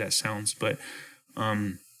crazy as that sounds, but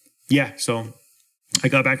so I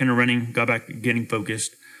got back into running, got back getting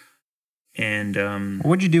focused. And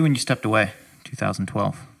what'd you do when you stepped away?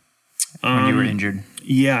 2012, when you were injured.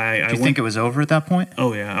 Yeah, Do you think it was over at that point?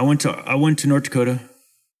 Oh yeah, I went to North Dakota.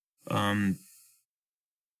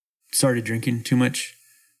 Started drinking too much,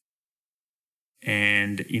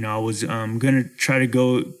 and I was gonna try to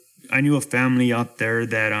go. I knew a family out there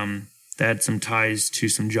that had some ties to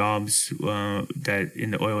some jobs that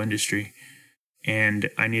in the oil industry. And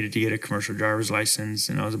I needed to get a commercial driver's license,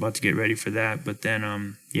 and I was about to get ready for that. But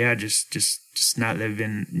then, just not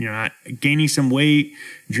living, not gaining some weight,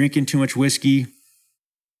 drinking too much whiskey.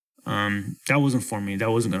 That wasn't for me. That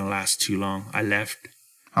wasn't going to last too long. I left.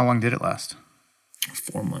 How long did it last?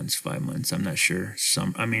 4 months, 5 months. I'm not sure.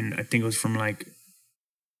 I think it was from like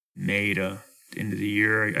May to the end of the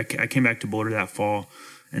year. I came back to Boulder that fall,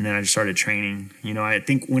 and then I just started training. I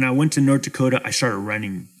think when I went to North Dakota, I started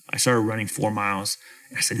running I started running 4 miles.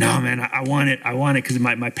 And I said, no, man, I want it. I want it. Cause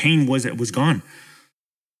my pain was gone.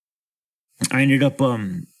 I ended up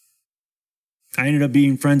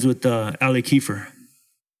being friends with Ali Kiefer.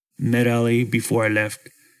 Met Ali before I left.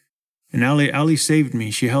 And Ali saved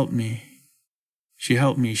me. She helped me. She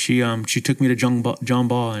took me to John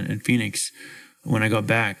Ball in Phoenix when I got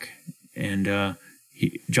back. And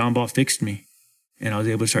John Ball fixed me. And I was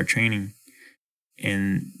able to start training.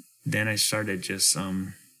 And then I started just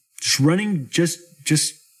running just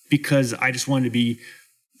because I just wanted to be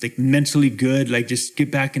like mentally good, like just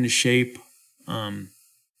get back into shape. Did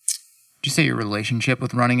you say your relationship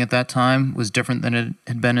with running at that time was different than it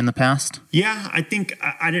had been in the past? Yeah, I think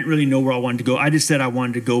I didn't really know where I wanted to go. I just said I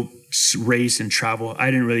wanted to go race and travel.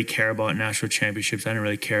 I didn't really care about national championships. I didn't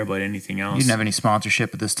really care about anything else. You didn't have any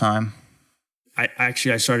sponsorship at this time? I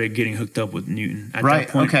started getting hooked up with Newton at right,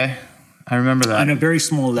 that point. Okay. I remember that. On a very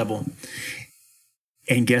small level.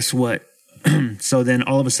 And guess what? So then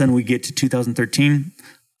all of a sudden we get to 2013.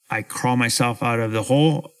 I crawl myself out of the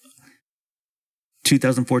hole.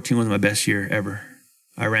 2014 was my best year ever.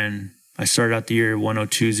 I started out the year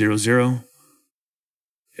 102.00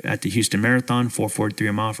 at the Houston Marathon, 4:43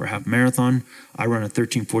 a mile for a half marathon. I run a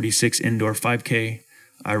 13:46 indoor 5K.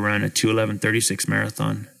 I run a 2:11:36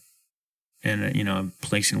 marathon. And, I'm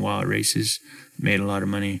placing well at races, made a lot of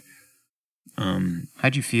money.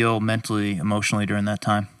 How'd you feel mentally, emotionally during that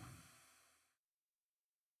time?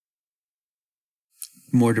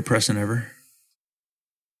 More depressed than ever.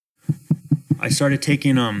 I started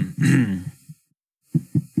taking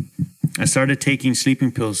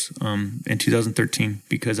sleeping pills in 2013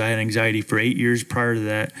 because I had anxiety for 8 years. Prior to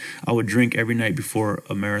that, I would drink every night before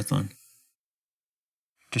a marathon.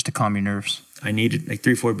 Just to calm your nerves. I needed like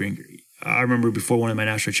 3 or 4 beers. I remember before one of my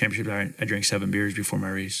national championships, I drank 7 beers before my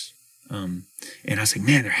race. And I was like,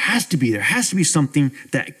 man, there has to be something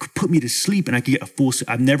that could put me to sleep and I could get a full sleep.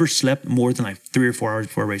 I've never slept more than like 3 or 4 hours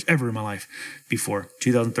before a race ever in my life before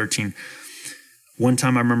 2013. One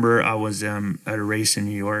time I remember I was at a race in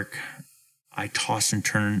New York. I tossed and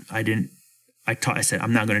turned. I said,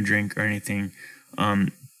 I'm not going to drink or anything.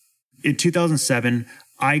 In 2007,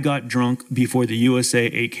 I got drunk before the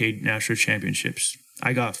USA 8K National Championships.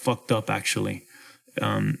 I got fucked up, actually.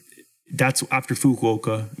 That's after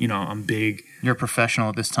Fukuoka. I'm big. You're a professional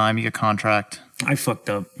at this time. You get a contract. I fucked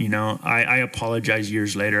up. I apologized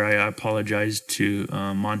years later. I apologized to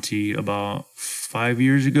Monty about 5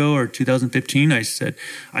 years ago or 2015. I said,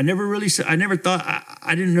 I didn't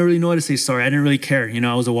really know how to say sorry. I didn't really care.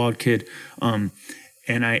 I was a wild kid.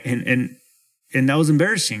 And that was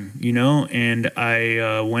embarrassing, and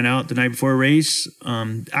I went out the night before a race.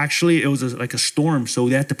 Actually, it was like a storm, so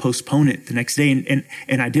they had to postpone it the next day.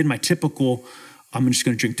 And I did my typical, I'm just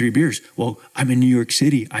going to drink 3 beers. Well, I'm in New York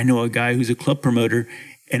City. I know a guy who's a club promoter,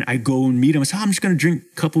 and I go and meet him. I say, I'm just going to drink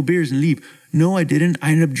a couple beers and leave. No, I didn't.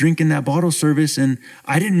 I ended up drinking that bottle service, and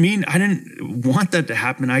I didn't want that to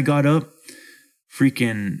happen. I got up,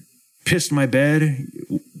 freaking pissed my bed,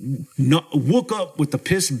 woke up with the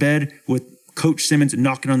pissed bed with Coach Simmons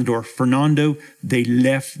knocking on the door. Fernando, they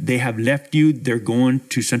have left you. They're going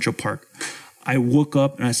to Central Park. I woke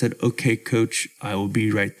up and I said, okay, coach, I will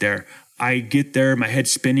be right there. I get there, my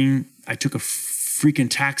head's spinning. I took a freaking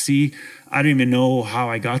taxi. I don't even know how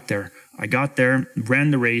I got there. I got there,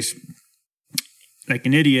 ran the race. Like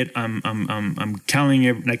an idiot, I'm telling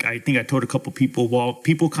you, like, I think I told a couple people, well,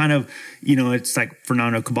 people kind of, it's like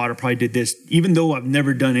Fernando, Cabada probably did this, even though I've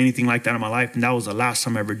never done anything like that in my life. And that was the last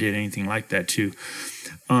time I ever did anything like that too.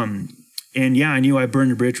 And yeah, I knew I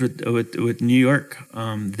burned the bridge with New York,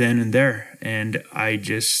 then and there. And I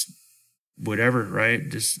just, whatever, right?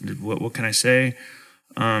 Just what can I say?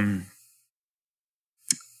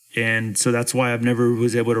 And so that's why I've never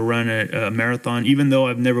was able to run a marathon, even though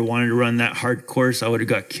I've never wanted to run that hard course. I would have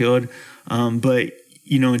got killed. But,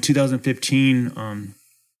 in 2015, I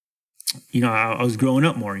was growing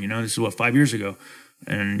up more, this is 5 years ago.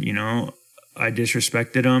 And, I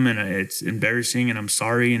disrespected them, and it's embarrassing, and I'm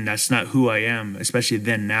sorry. And that's not who I am, especially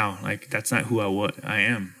then now. Like, that's not who I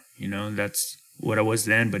am. That's what I was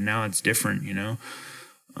then, but now it's different, You've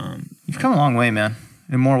come a long way, man,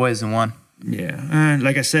 in more ways than one. Yeah.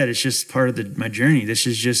 Like I said, it's just part of my journey. This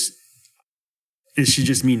is just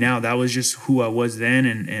me now. That was just who I was then.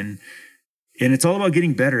 And it's all about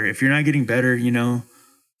getting better. If you're not getting better,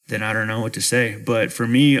 then I don't know what to say. But for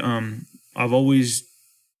me, I've always,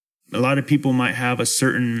 a lot of people might have a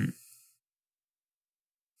certain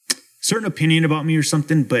opinion about me or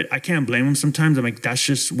something, but I can't blame them sometimes. I'm like, that's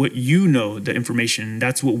just what the information,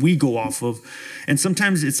 that's what we go off of. And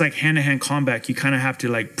sometimes it's like hand-to-hand combat. You kind of have to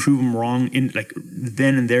like prove them wrong in like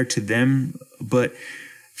then and there to them. But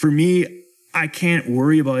for me, I can't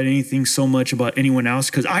worry about anything so much about anyone else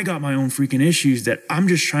because I got my own freaking issues that I'm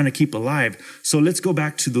just trying to keep alive. So let's go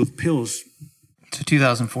back to those pills. To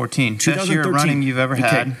 2014. Best year of running you've ever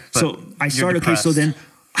had. So I started, so then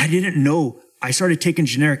I didn't know. I started taking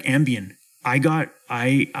generic Ambien.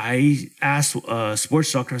 I asked a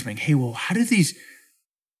sports doctor, I was like, hey, well, how do these,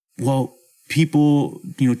 people,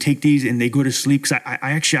 take these and they go to sleep? Because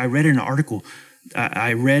I read in an article,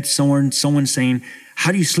 I read someone saying,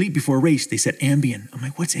 how do you sleep before a race? They said Ambien. I'm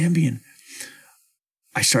like, what's Ambien?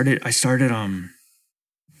 I started, I'm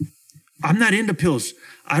not into pills.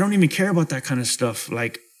 I don't even care about that kind of stuff.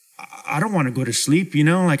 Like, I don't want to go to sleep,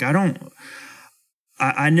 like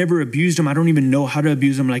I never abused them. I don't even know how to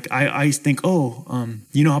abuse them. Like I think,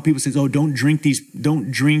 how people say, don't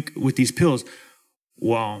drink with these pills.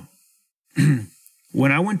 Well,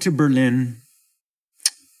 when I went to Berlin,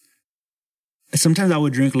 sometimes I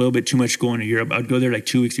would drink a little bit too much going to Europe. I'd go there like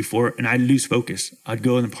 2 weeks before and I'd lose focus. I'd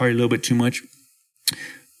go and party a little bit too much.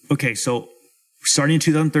 Okay, so starting in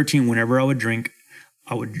 2013, whenever I would drink,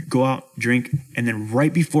 I would go out, drink, and then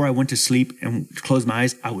right before I went to sleep and close my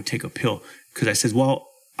eyes, I would take a pill. Because I said,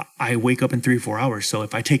 I wake up in 3 or 4 hours. So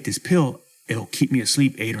if I take this pill, it'll keep me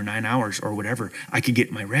asleep 8 or 9 hours or whatever. I could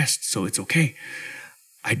get my rest, so it's okay.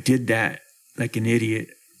 I did that like an idiot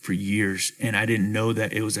for years, and I didn't know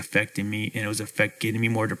that it was affecting me, and it was getting me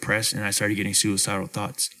more depressed, and I started getting suicidal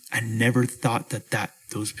thoughts. I never thought that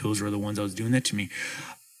those pills were the ones that was doing that to me.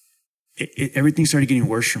 Everything started getting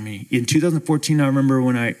worse for me. In 2014, I remember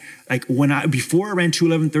before I ran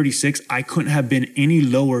 2:11:36, I couldn't have been any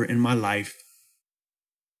lower in my life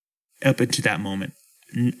up into that moment.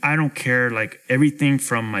 I don't care, like everything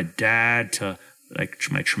from my dad to like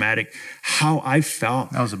my traumatic, how I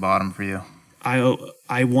felt. That was the bottom for you.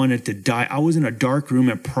 I wanted to die. I was in a dark room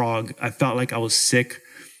in Prague. I felt like I was sick.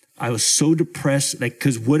 I was so depressed, like,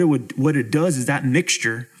 because what it does is that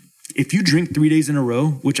mixture. If you drink 3 days in a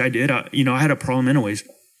row, which I did, I had a problem anyways,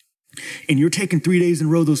 and you're taking 3 days in a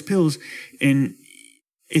row those pills, and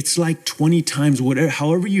it's like 20 times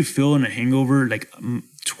however you feel in a hangover, like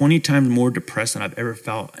 20 times more depressed than I've ever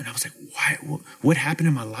felt. And I was like, why? What happened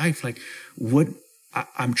in my life? Like,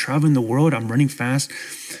 I'm traveling the world. I'm running fast.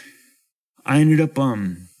 I ended up.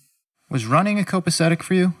 Was running a copacetic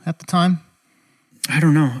for you at the time? I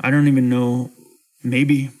don't know. I don't even know.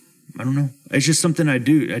 Maybe. I don't know. It's just something I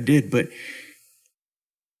did. But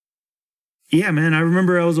yeah, man, I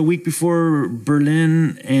remember I was a week before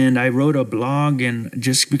Berlin and I wrote a blog, and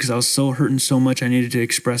just because I was so hurting so much, I needed to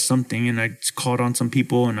express something. And I called on some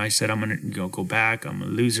people and I said, I'm going to go back. I'm a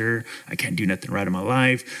loser. I can't do nothing right in my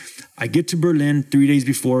life. I get to Berlin 3 days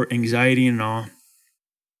before, anxiety and all.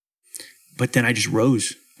 But then I just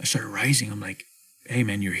rose. I started rising. I'm like, hey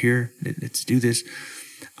man, you're here. Let's do this.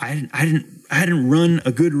 I hadn't run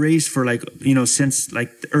a good race for since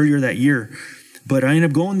like earlier that year, but I ended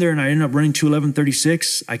up going there and I ended up running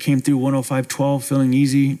 2:11:36. I came through 105:12, feeling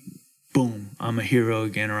easy. Boom, I'm a hero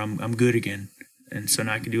again, or I'm good again. And so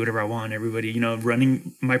now I can do whatever I want. Everybody,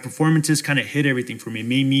 running my performances kind of hit everything for me.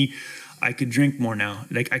 Made me, I could drink more now.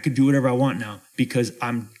 Like I could do whatever I want now because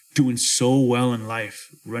I'm doing so well in life.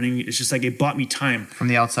 Running, it's just like it bought me time. From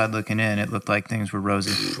the outside looking in, it looked like things were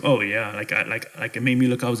rosy. Oh yeah, like it made me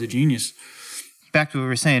look I was a genius. Back to what we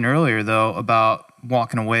were saying earlier, though, about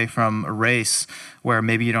walking away from a race where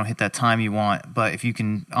maybe you don't hit that time you want, but if you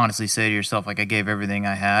can honestly say to yourself, like, I gave everything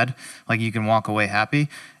I had, like you can walk away happy.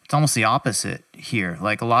 It's almost the opposite here.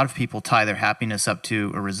 Like a lot of people tie their happiness up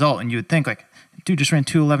to a result, and you would think like, dude just ran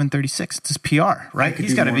 2:11:36. It's his PR, right?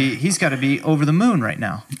 He's got to be over the moon right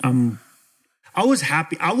now. I was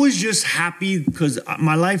happy. I was just happy because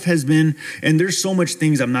my life has been, and there's so much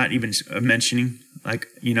things I'm not even mentioning. Like,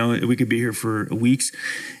 we could be here for weeks.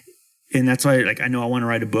 And that's why, like, I know I want to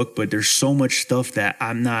write a book, but there's so much stuff that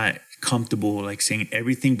I'm not comfortable, like, saying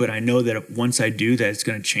everything. But I know that once I do that, it's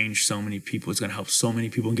going to change so many people. It's going to help so many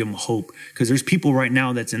people and give them hope. Because there's people right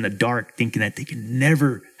now that's in the dark thinking that they can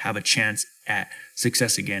never have a chance at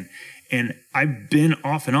success again. And I've been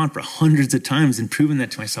off and on for hundreds of times and proven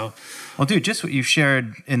that to myself. Well, dude, just what you've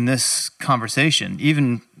shared in this conversation,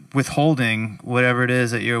 even withholding whatever it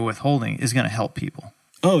is that you're withholding is going to help people.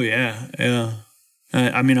 Oh, yeah. Yeah.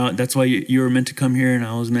 That's why you were meant to come here and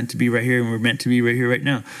I was meant to be right here and we're meant to be right here right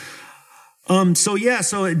now. So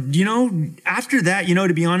after that,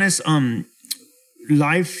 to be honest,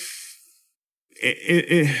 life,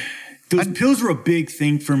 those pills were a big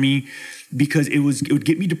thing for me because it would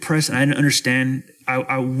get me depressed and I didn't understand.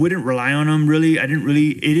 I wouldn't rely on them really. It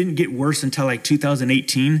didn't get worse until like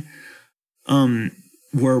 2018.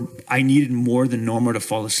 where I needed more than normal to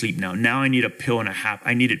fall asleep now. Now I need a pill and a half.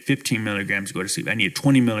 I needed 15 milligrams to go to sleep. I needed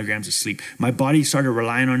 20 milligrams of sleep. My body started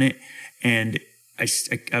relying on it, and I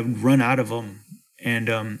would run out of them, and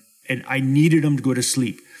I needed them to go to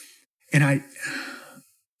sleep. And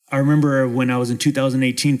I remember when I was in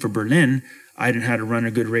 2018 for Berlin, I didn't have to run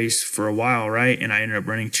a good race for a while, right? And I ended up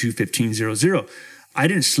running 2:15.00. I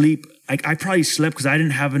didn't sleep. I probably slept because I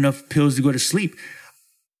didn't have enough pills to go to sleep.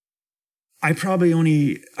 I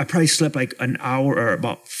probably slept like an hour or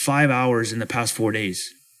about 5 hours in the past 4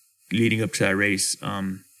 days leading up to that race.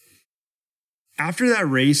 After that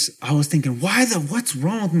race, I was thinking, what's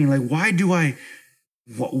wrong with me? Like, why do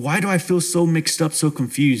I feel so mixed up, so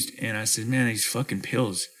confused? And I said, man, these fucking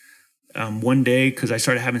pills. One day, because I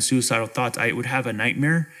started having suicidal thoughts, I would have a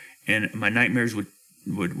nightmare, and my nightmares would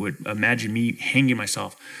imagine me hanging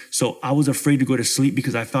myself. So I was afraid to go to sleep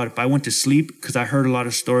because I thought if I went to sleep, because I heard a lot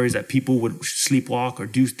of stories that people would sleepwalk or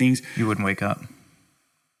do things. You wouldn't wake up.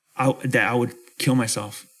 That I would kill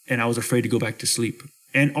myself, and I was afraid to go back to sleep.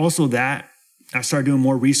 And also that I started doing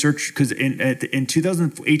more research because in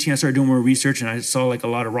 2018 I started doing more research, and I saw like a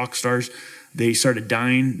lot of rock stars. They started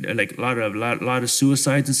dying, like a lot of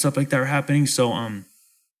suicides and stuff like that were happening. So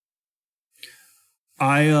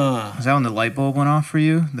was that when the light bulb went off for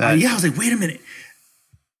you? Yeah, I was like, wait a minute.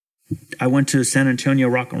 I went to San Antonio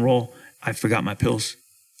Rock and Roll. I forgot my pills.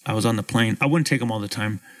 I was on the plane. I wouldn't take them all the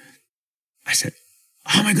time. I said,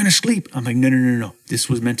 how am I going to sleep? I'm like, no. This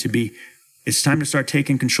was meant to be. It's time to start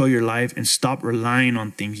taking control of your life and stop relying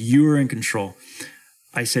on things. You're in control.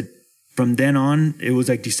 I said, from then on, it was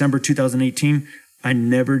like December 2018. I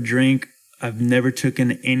never drank. I've never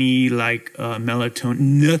taken any melatonin,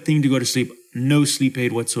 nothing to go to sleep. No sleep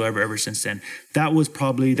aid whatsoever ever since then.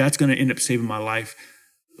 That's going to end up saving my life.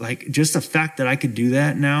 Like just the fact that I could do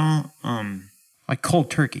that now. Like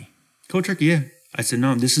cold turkey. Cold turkey, yeah. I said,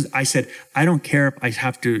 no, I said, I don't care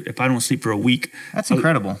if I don't sleep for a week. That's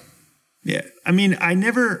incredible. Yeah. I mean, I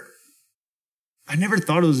never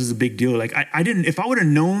thought it was a big deal. Like I didn't, if I would have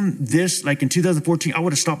known this, like in 2014, I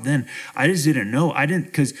would have stopped then. I just didn't know.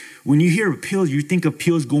 Because when you hear pills, you think of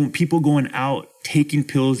people going out, taking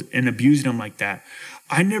pills and abusing them like that.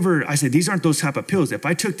 I said, these aren't those type of pills. If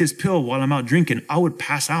I took this pill while I'm out drinking, I would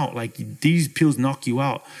pass out. Like these pills knock you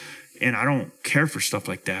out. And I don't care for stuff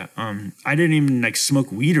like that. I didn't even like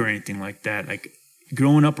smoke weed or anything like that. Like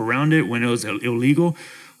growing up around it when it was illegal,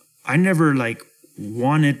 I never like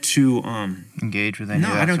wanted to engage with any of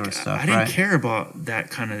that sort of stuff. I didn't care about that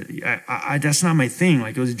kind of. That's not my thing.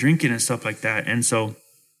 Like it was drinking and stuff like that, and so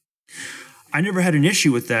I never had an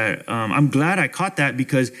issue with that. I'm glad I caught that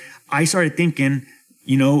because I started thinking,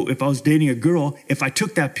 if I was dating a girl, if I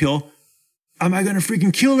took that pill, am I gonna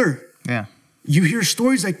freaking kill her? Yeah. You hear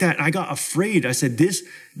stories like that. I got afraid. I said,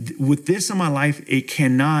 with this in my life, it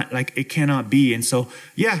cannot be. And so,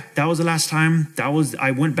 yeah, that was the last time.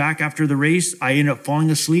 I went back after the race. I ended up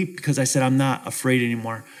falling asleep because I said, I'm not afraid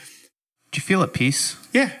anymore. Do you feel at peace?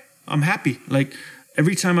 Yeah, I'm happy. Like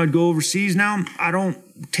every time I'd go overseas now, I don't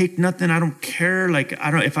take nothing. I don't care. Like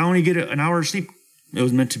if I only get an hour of sleep, it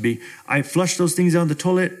was meant to be. I flush those things down the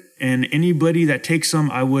toilet, and anybody that takes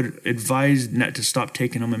them, I would advise not to stop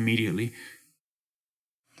taking them immediately.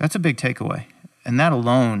 That's a big takeaway. And that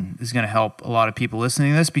alone is going to help a lot of people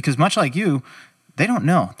listening to this because much like you, they don't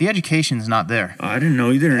know. The education's not there. I didn't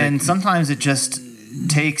know either. And sometimes it just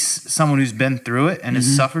takes someone who's been through it and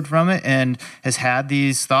has suffered from it and has had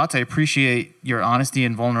these thoughts. I appreciate your honesty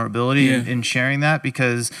and vulnerability in sharing that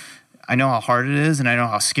because I know how hard it is and I know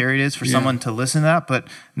how scary it is for someone to listen to that. But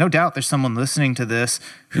no doubt there's someone listening to this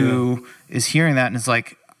who is hearing that and is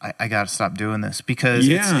like, I got to stop doing this because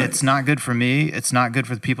it's not good for me. It's not good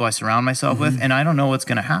for the people I surround myself with. And I don't know what's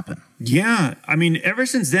going to happen. Yeah. I mean, ever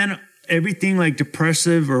since then, everything like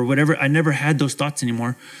depressive or whatever, I never had those thoughts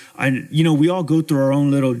anymore. We all go through our own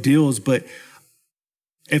little deals, but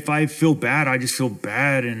if I feel bad, I just feel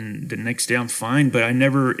bad. And the next day I'm fine, but it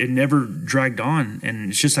never dragged on. And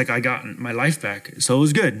it's just like I got my life back. So it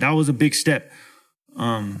was good. That was a big step.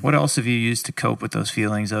 What else have you used to cope with those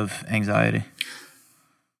feelings of anxiety?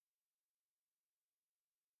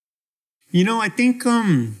 I think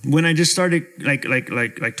when I just started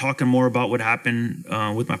like talking more about what happened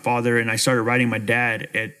with my father, and I started writing my dad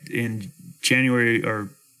in January of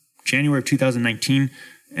 2019,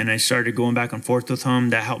 and I started going back and forth with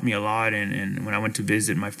him. That helped me a lot. And when I went to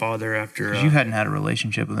visit my father after, you hadn't had a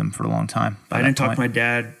relationship with him for a long time. I didn't talk to my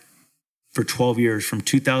dad for 12 years, from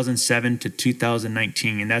 2007 to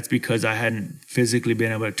 2019, and that's because I hadn't physically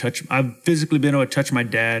been able to touch. I've physically been able to touch my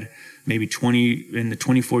dad maybe 20 in the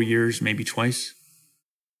 24 years, maybe twice.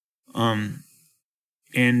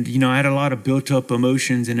 And, you know, I had a lot of built up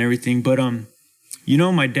emotions and everything. But, you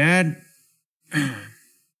know, my dad,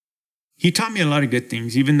 he taught me a lot of good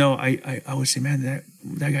things, even though I would say, man,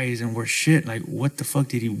 that guy isn't worth shit. Like, what the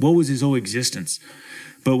fuck what was his whole existence?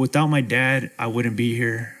 But without my dad, I wouldn't be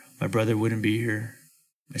here. My brother wouldn't be here.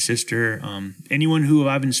 My sister, anyone who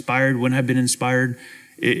I've inspired, when I've been inspired,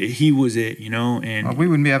 he was it, you know. And well, we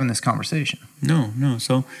wouldn't be having this conversation. No.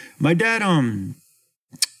 So my dad, I'm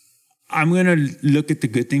going to look at the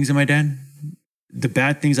good things of my dad. The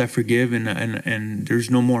bad things I forgive, and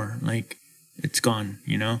there's no more. Like, it's gone,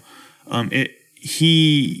 you know.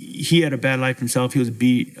 He had a bad life himself. He was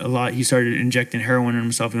beat a lot. He started injecting heroin in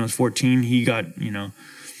himself when he was 14. He got, you know.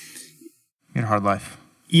 He had a hard life.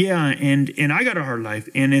 Yeah, and I got a hard life.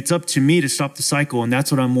 And it's up to me to stop the cycle. And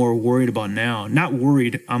that's what I'm more worried about now. Not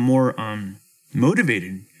worried. I'm more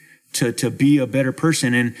motivated to be a better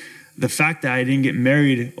person. And the fact that I didn't get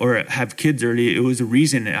married or have kids early, it was a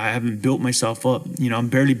reason. I haven't built myself up. You know, I'm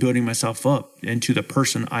barely building myself up into the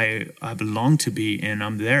person I belong to be, and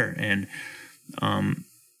I'm there. And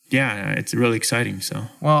yeah, it's really exciting. So,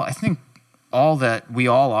 well, I think all that we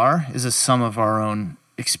all are is a sum of our own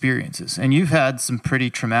experiences. And you've had some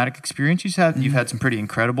pretty traumatic experiences. You've had some pretty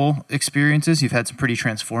incredible experiences. You've had some pretty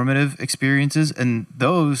transformative experiences, and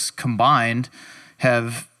those combined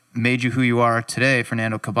have made you who you are today,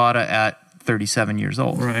 Fernando Cabada, at 37 years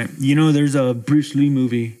old. Right. You know, there's a Bruce Lee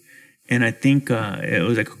movie, and I think it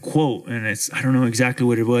was like a quote, and I don't know exactly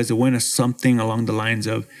what it was. It went something along the lines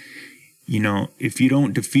of, you know, if you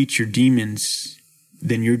don't defeat your demons,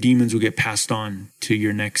 then your demons will get passed on to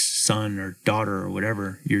your next son or daughter or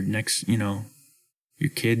whatever, your next, you know, your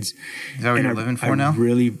kids. Is that what you're living for now? I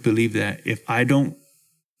really believe that. If I don't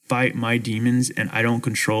fight my demons and I don't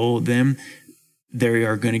control them, they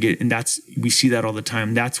are going to get, and we see that all the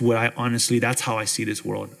time. That's how I see this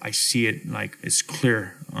world. I see it like it's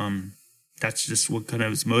clear. That's just what kind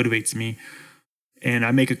of motivates me. And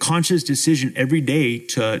I make a conscious decision every day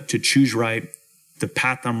to choose right, the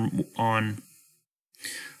path I'm on.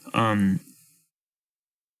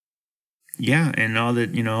 Yeah. And all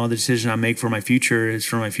the decisions I make for my future is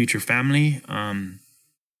for my future family.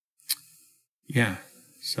 Yeah.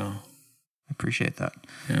 So I appreciate that.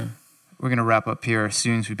 Yeah. We're going to wrap up here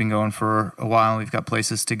soon. We've been going for a while and we've got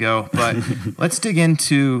places to go. But let's dig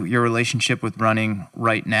into your relationship with running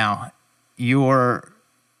right now. Your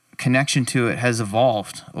connection to it has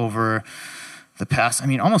evolved over the past,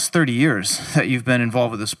 almost 30 years that you've been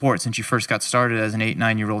involved with the sport since you first got started as an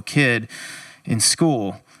 8-9-year-old kid in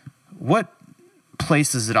school. What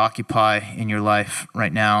place does it occupy in your life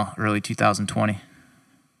right now, early 2020?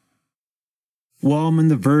 Well, I'm on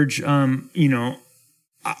the verge.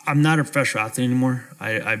 I'm not a professional athlete anymore.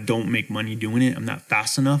 I don't make money doing it. I'm not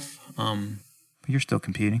fast enough. But you're still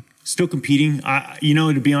competing. Still competing.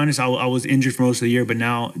 To be honest, I was injured for most of the year, but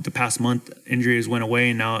now the past month, injuries went away,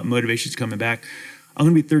 and now motivation's coming back. I'm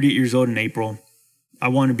going to be 38 years old in April. I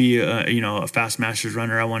want to be a fast masters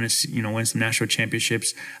runner. I want to win some national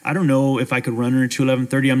championships. I don't know if I could run under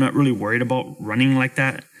 2:11:30. I'm not really worried about running like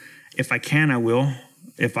that. If I can, I will.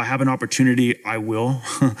 If I have an opportunity, I will.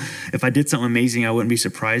 If I did something amazing, I wouldn't be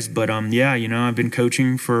surprised. But I've been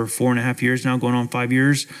coaching for 4.5 years now, going on 5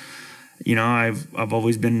 years. I've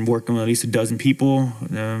always been working with at least a dozen people,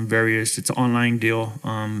 it's an online deal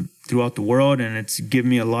throughout the world, and it's given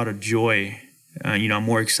me a lot of joy. I'm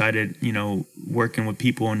more excited, working with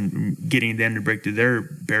people and getting them to break through their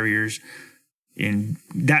barriers, and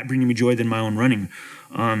that bringing me joy than my own running.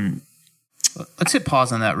 Let's hit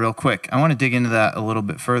pause on that real quick. I want to dig into that a little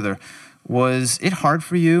bit further. Was it hard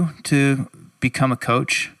for you to become a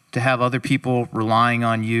coach, to have other people relying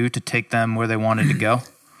on you to take them where they wanted to go?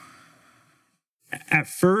 At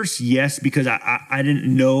first, yes, because I didn't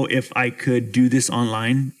know if I could do this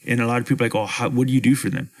online. And a lot of people are like, what do you do for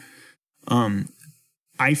them?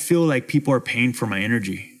 I feel like people are paying for my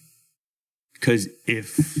energy. Because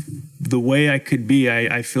if the way I could be,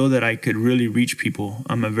 I feel that I could really reach people.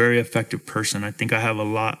 I'm a very effective person. I think I have a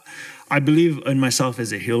lot. I believe in myself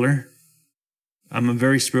as a healer. I'm a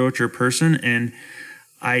very spiritual person. And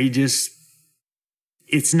it's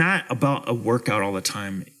not about a workout all the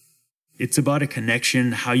time. It's about a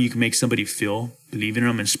connection, how you can make somebody feel, believing in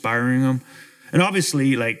them, inspiring them. And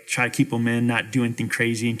obviously, try to keep them in, not do anything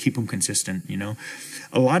crazy, and keep them consistent,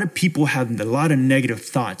 A lot of people have a lot of negative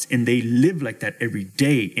thoughts, and they live like that every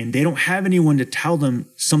day, and they don't have anyone to tell them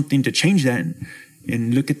something to change that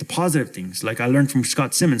and look at the positive things. Like I learned from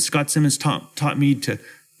Scott Simmons. Scott Simmons taught me to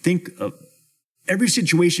think of every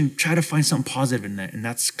situation, try to find something positive in that, and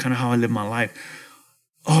that's kind of how I live my life.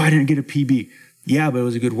 Oh, I didn't get a PB. yeah, but it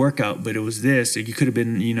was a good workout, but it was this. You could have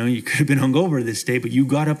been, you could have been hungover this day, but you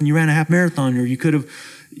got up and you ran a half marathon, or you could have,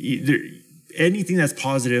 anything that's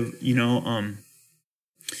positive,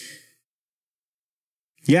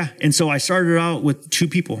 yeah. And so I started out with 2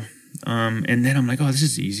 people. And then I'm like, oh, this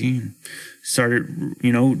is easy. And started,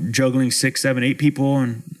 juggling 6, 7, 8 people.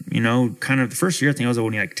 And, kind of the first year, I think I was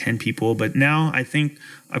only like 10 people. But now I think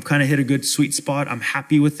I've kind of hit a good sweet spot. I'm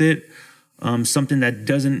happy with it. Something that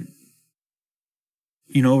doesn't,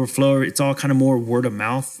 overflow. It's all kind of more word of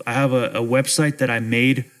mouth. I have a website that I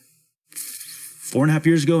made 4.5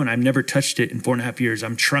 years ago, and I've never touched it in 4.5 years.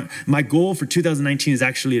 I'm trying. My goal for 2019 is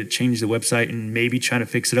actually to change the website and maybe try to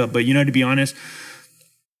fix it up. But, to be honest,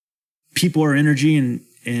 people are energy,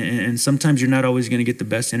 and sometimes you're not always going to get the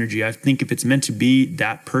best energy. I think if it's meant to be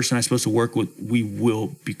that person I'm supposed to work with, we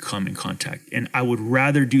will become in contact. And I would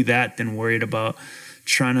rather do that than worried about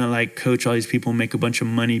trying to coach all these people and make a bunch of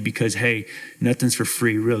money, because, hey, nothing's for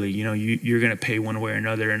free, really. You're going to pay one way or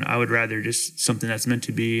another. And I would rather just something that's meant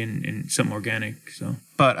to be and something organic. So,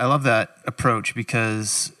 but I love that approach,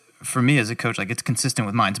 because for me as a coach, it's consistent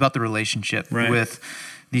with mine. It's about the relationship with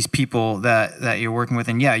these people that you're working with.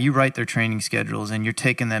 And yeah, you write their training schedules and you're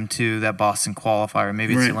taking them to that Boston qualifier.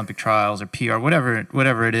 Maybe it's the Olympic trials or PR,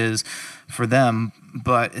 whatever it is for them.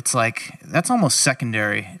 But it's that's almost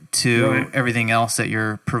secondary to everything else that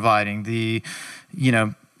you're providing. The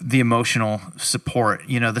emotional support,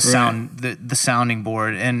 the sound, the sounding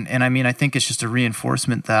board. And I mean, I think it's just a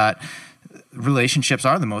reinforcement that relationships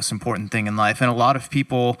are the most important thing in life. And a lot of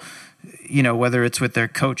people, whether it's with their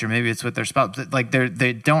coach or maybe it's with their spouse,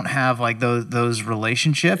 they don't have those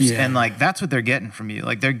relationships. Yeah. And that's what they're getting from you.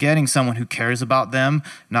 They're getting someone who cares about them,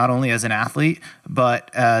 not only as an athlete,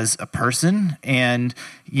 but as a person. And,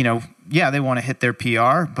 they want to hit their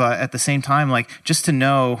PR, but at the same time, just to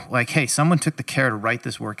know, hey, someone took the care to write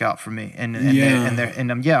this workout for me, and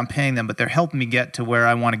I'm paying them, but they're helping me get to where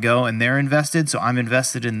I want to go, and they're invested, so I'm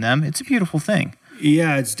invested in them. It's a beautiful thing.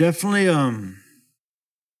 Yeah, it's definitely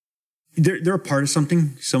they're a part of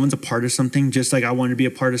something. Someone's a part of something, just like I want to be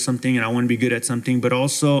a part of something and I want to be good at something. But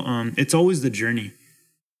also, it's always the journey.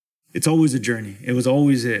 It's always a journey. It was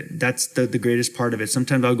always it. That's the greatest part of it.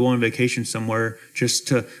 Sometimes I'll go on vacation somewhere just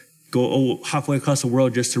to go halfway across the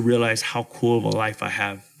world just to realize how cool of a life I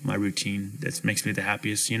have. My routine that makes me the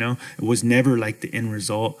happiest. It was never the end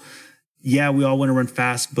result. Yeah, we all want to run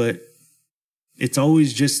fast, but it's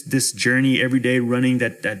always just this journey every day running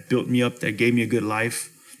that built me up, that gave me a good life.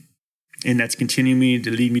 And that's continuing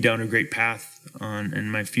to lead me down a great path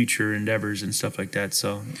in my future endeavors and stuff like that.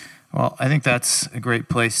 So, well, I think that's a great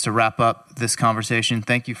place to wrap up this conversation.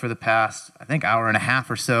 Thank you for the past, hour and a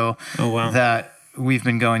half or so. Oh, wow. That we've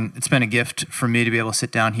been going. It's been a gift for me to be able to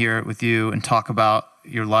sit down here with you and talk about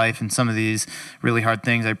your life and some of these really hard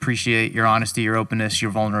things. I appreciate your honesty, your openness,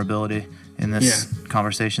 your vulnerability in this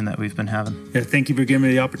conversation that we've been having. Yeah, thank you for giving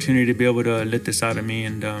me the opportunity to be able to let this out of me.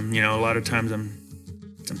 And, a lot of times I'm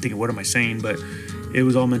thinking, what am I saying? But it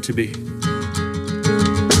was all meant to be.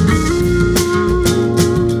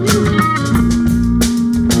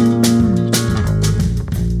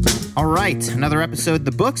 All right, another episode of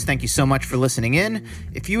The Books. Thank you so much for listening in.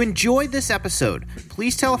 If you enjoyed this episode,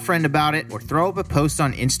 please tell a friend about it or throw up a post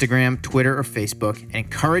on Instagram, Twitter, or Facebook and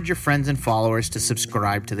encourage your friends and followers to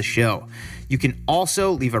subscribe to the show. You can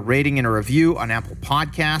also leave a rating and a review on Apple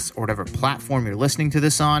Podcasts or whatever platform you're listening to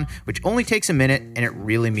this on, which only takes a minute and it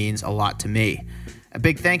really means a lot to me. A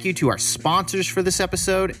big thank you to our sponsors for this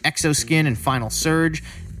episode, Exoskin and Final Surge.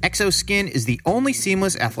 Exoskin is the only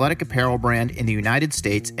seamless athletic apparel brand in the United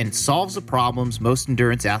States and solves the problems most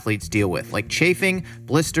endurance athletes deal with, like chafing,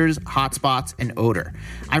 blisters, hot spots, and odor.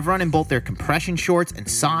 I've run in both their compression shorts and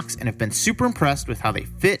socks and have been super impressed with how they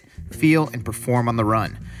fit, feel, and perform on the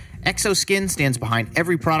run. Exoskin stands behind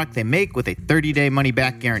every product they make with a 30-day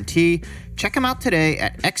money-back guarantee. Check them out today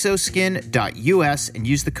at exoskin.us and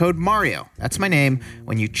use the code MARIO, that's my name,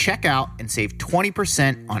 when you check out and save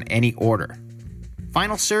 20% on any order.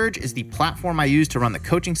 Final Surge is the platform I use to run the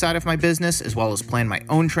coaching side of my business as well as plan my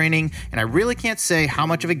own training, and I really can't say how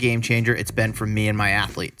much of a game changer it's been for me and my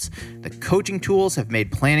athletes. The coaching tools have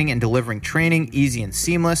made planning and delivering training easy and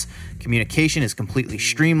seamless. Communication is completely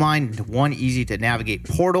streamlined into one easy-to-navigate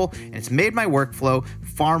portal, and it's made my workflow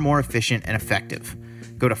far more efficient and effective.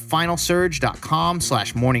 Go to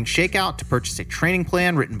finalsurge.com/morning shakeout to purchase a training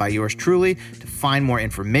plan written by yours truly, to find more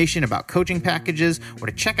information about coaching packages, or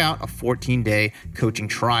to check out a 14-day coaching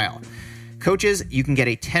trial. Coaches, you can get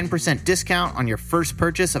a 10% discount on your first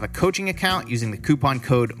purchase of a coaching account using the coupon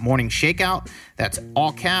code Morning Shakeout. That's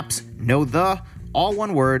all caps, no the, all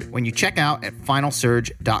one word, when you check out at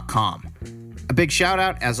finalsurge.com. A big shout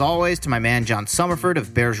out, as always, to my man John Summerford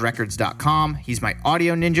of BearsRecords.com. He's my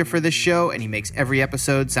audio ninja for this show, and he makes every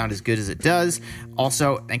episode sound as good as it does.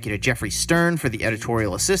 Also, thank you to Jeffrey Stern for the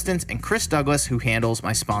editorial assistance, and Chris Douglas, who handles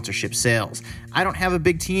my sponsorship sales. I don't have a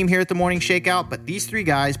big team here at the Morning Shakeout, but these three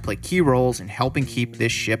guys play key roles in helping keep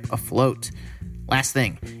this ship afloat. Last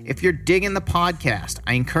thing, if you're digging the podcast,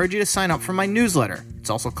 I encourage you to sign up for my newsletter. It's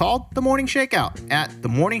also called The Morning Shakeout at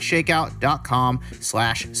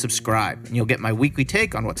themorningshakeout.com/subscribe. And you'll get my weekly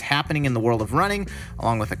take on what's happening in the world of running,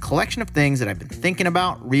 along with a collection of things that I've been thinking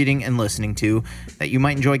about, reading, and listening to that you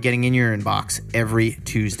might enjoy getting in your inbox every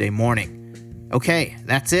Tuesday morning. Okay,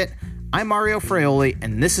 that's it. I'm Mario Fraioli,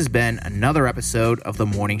 and this has been another episode of the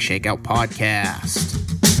Morning Shakeout podcast.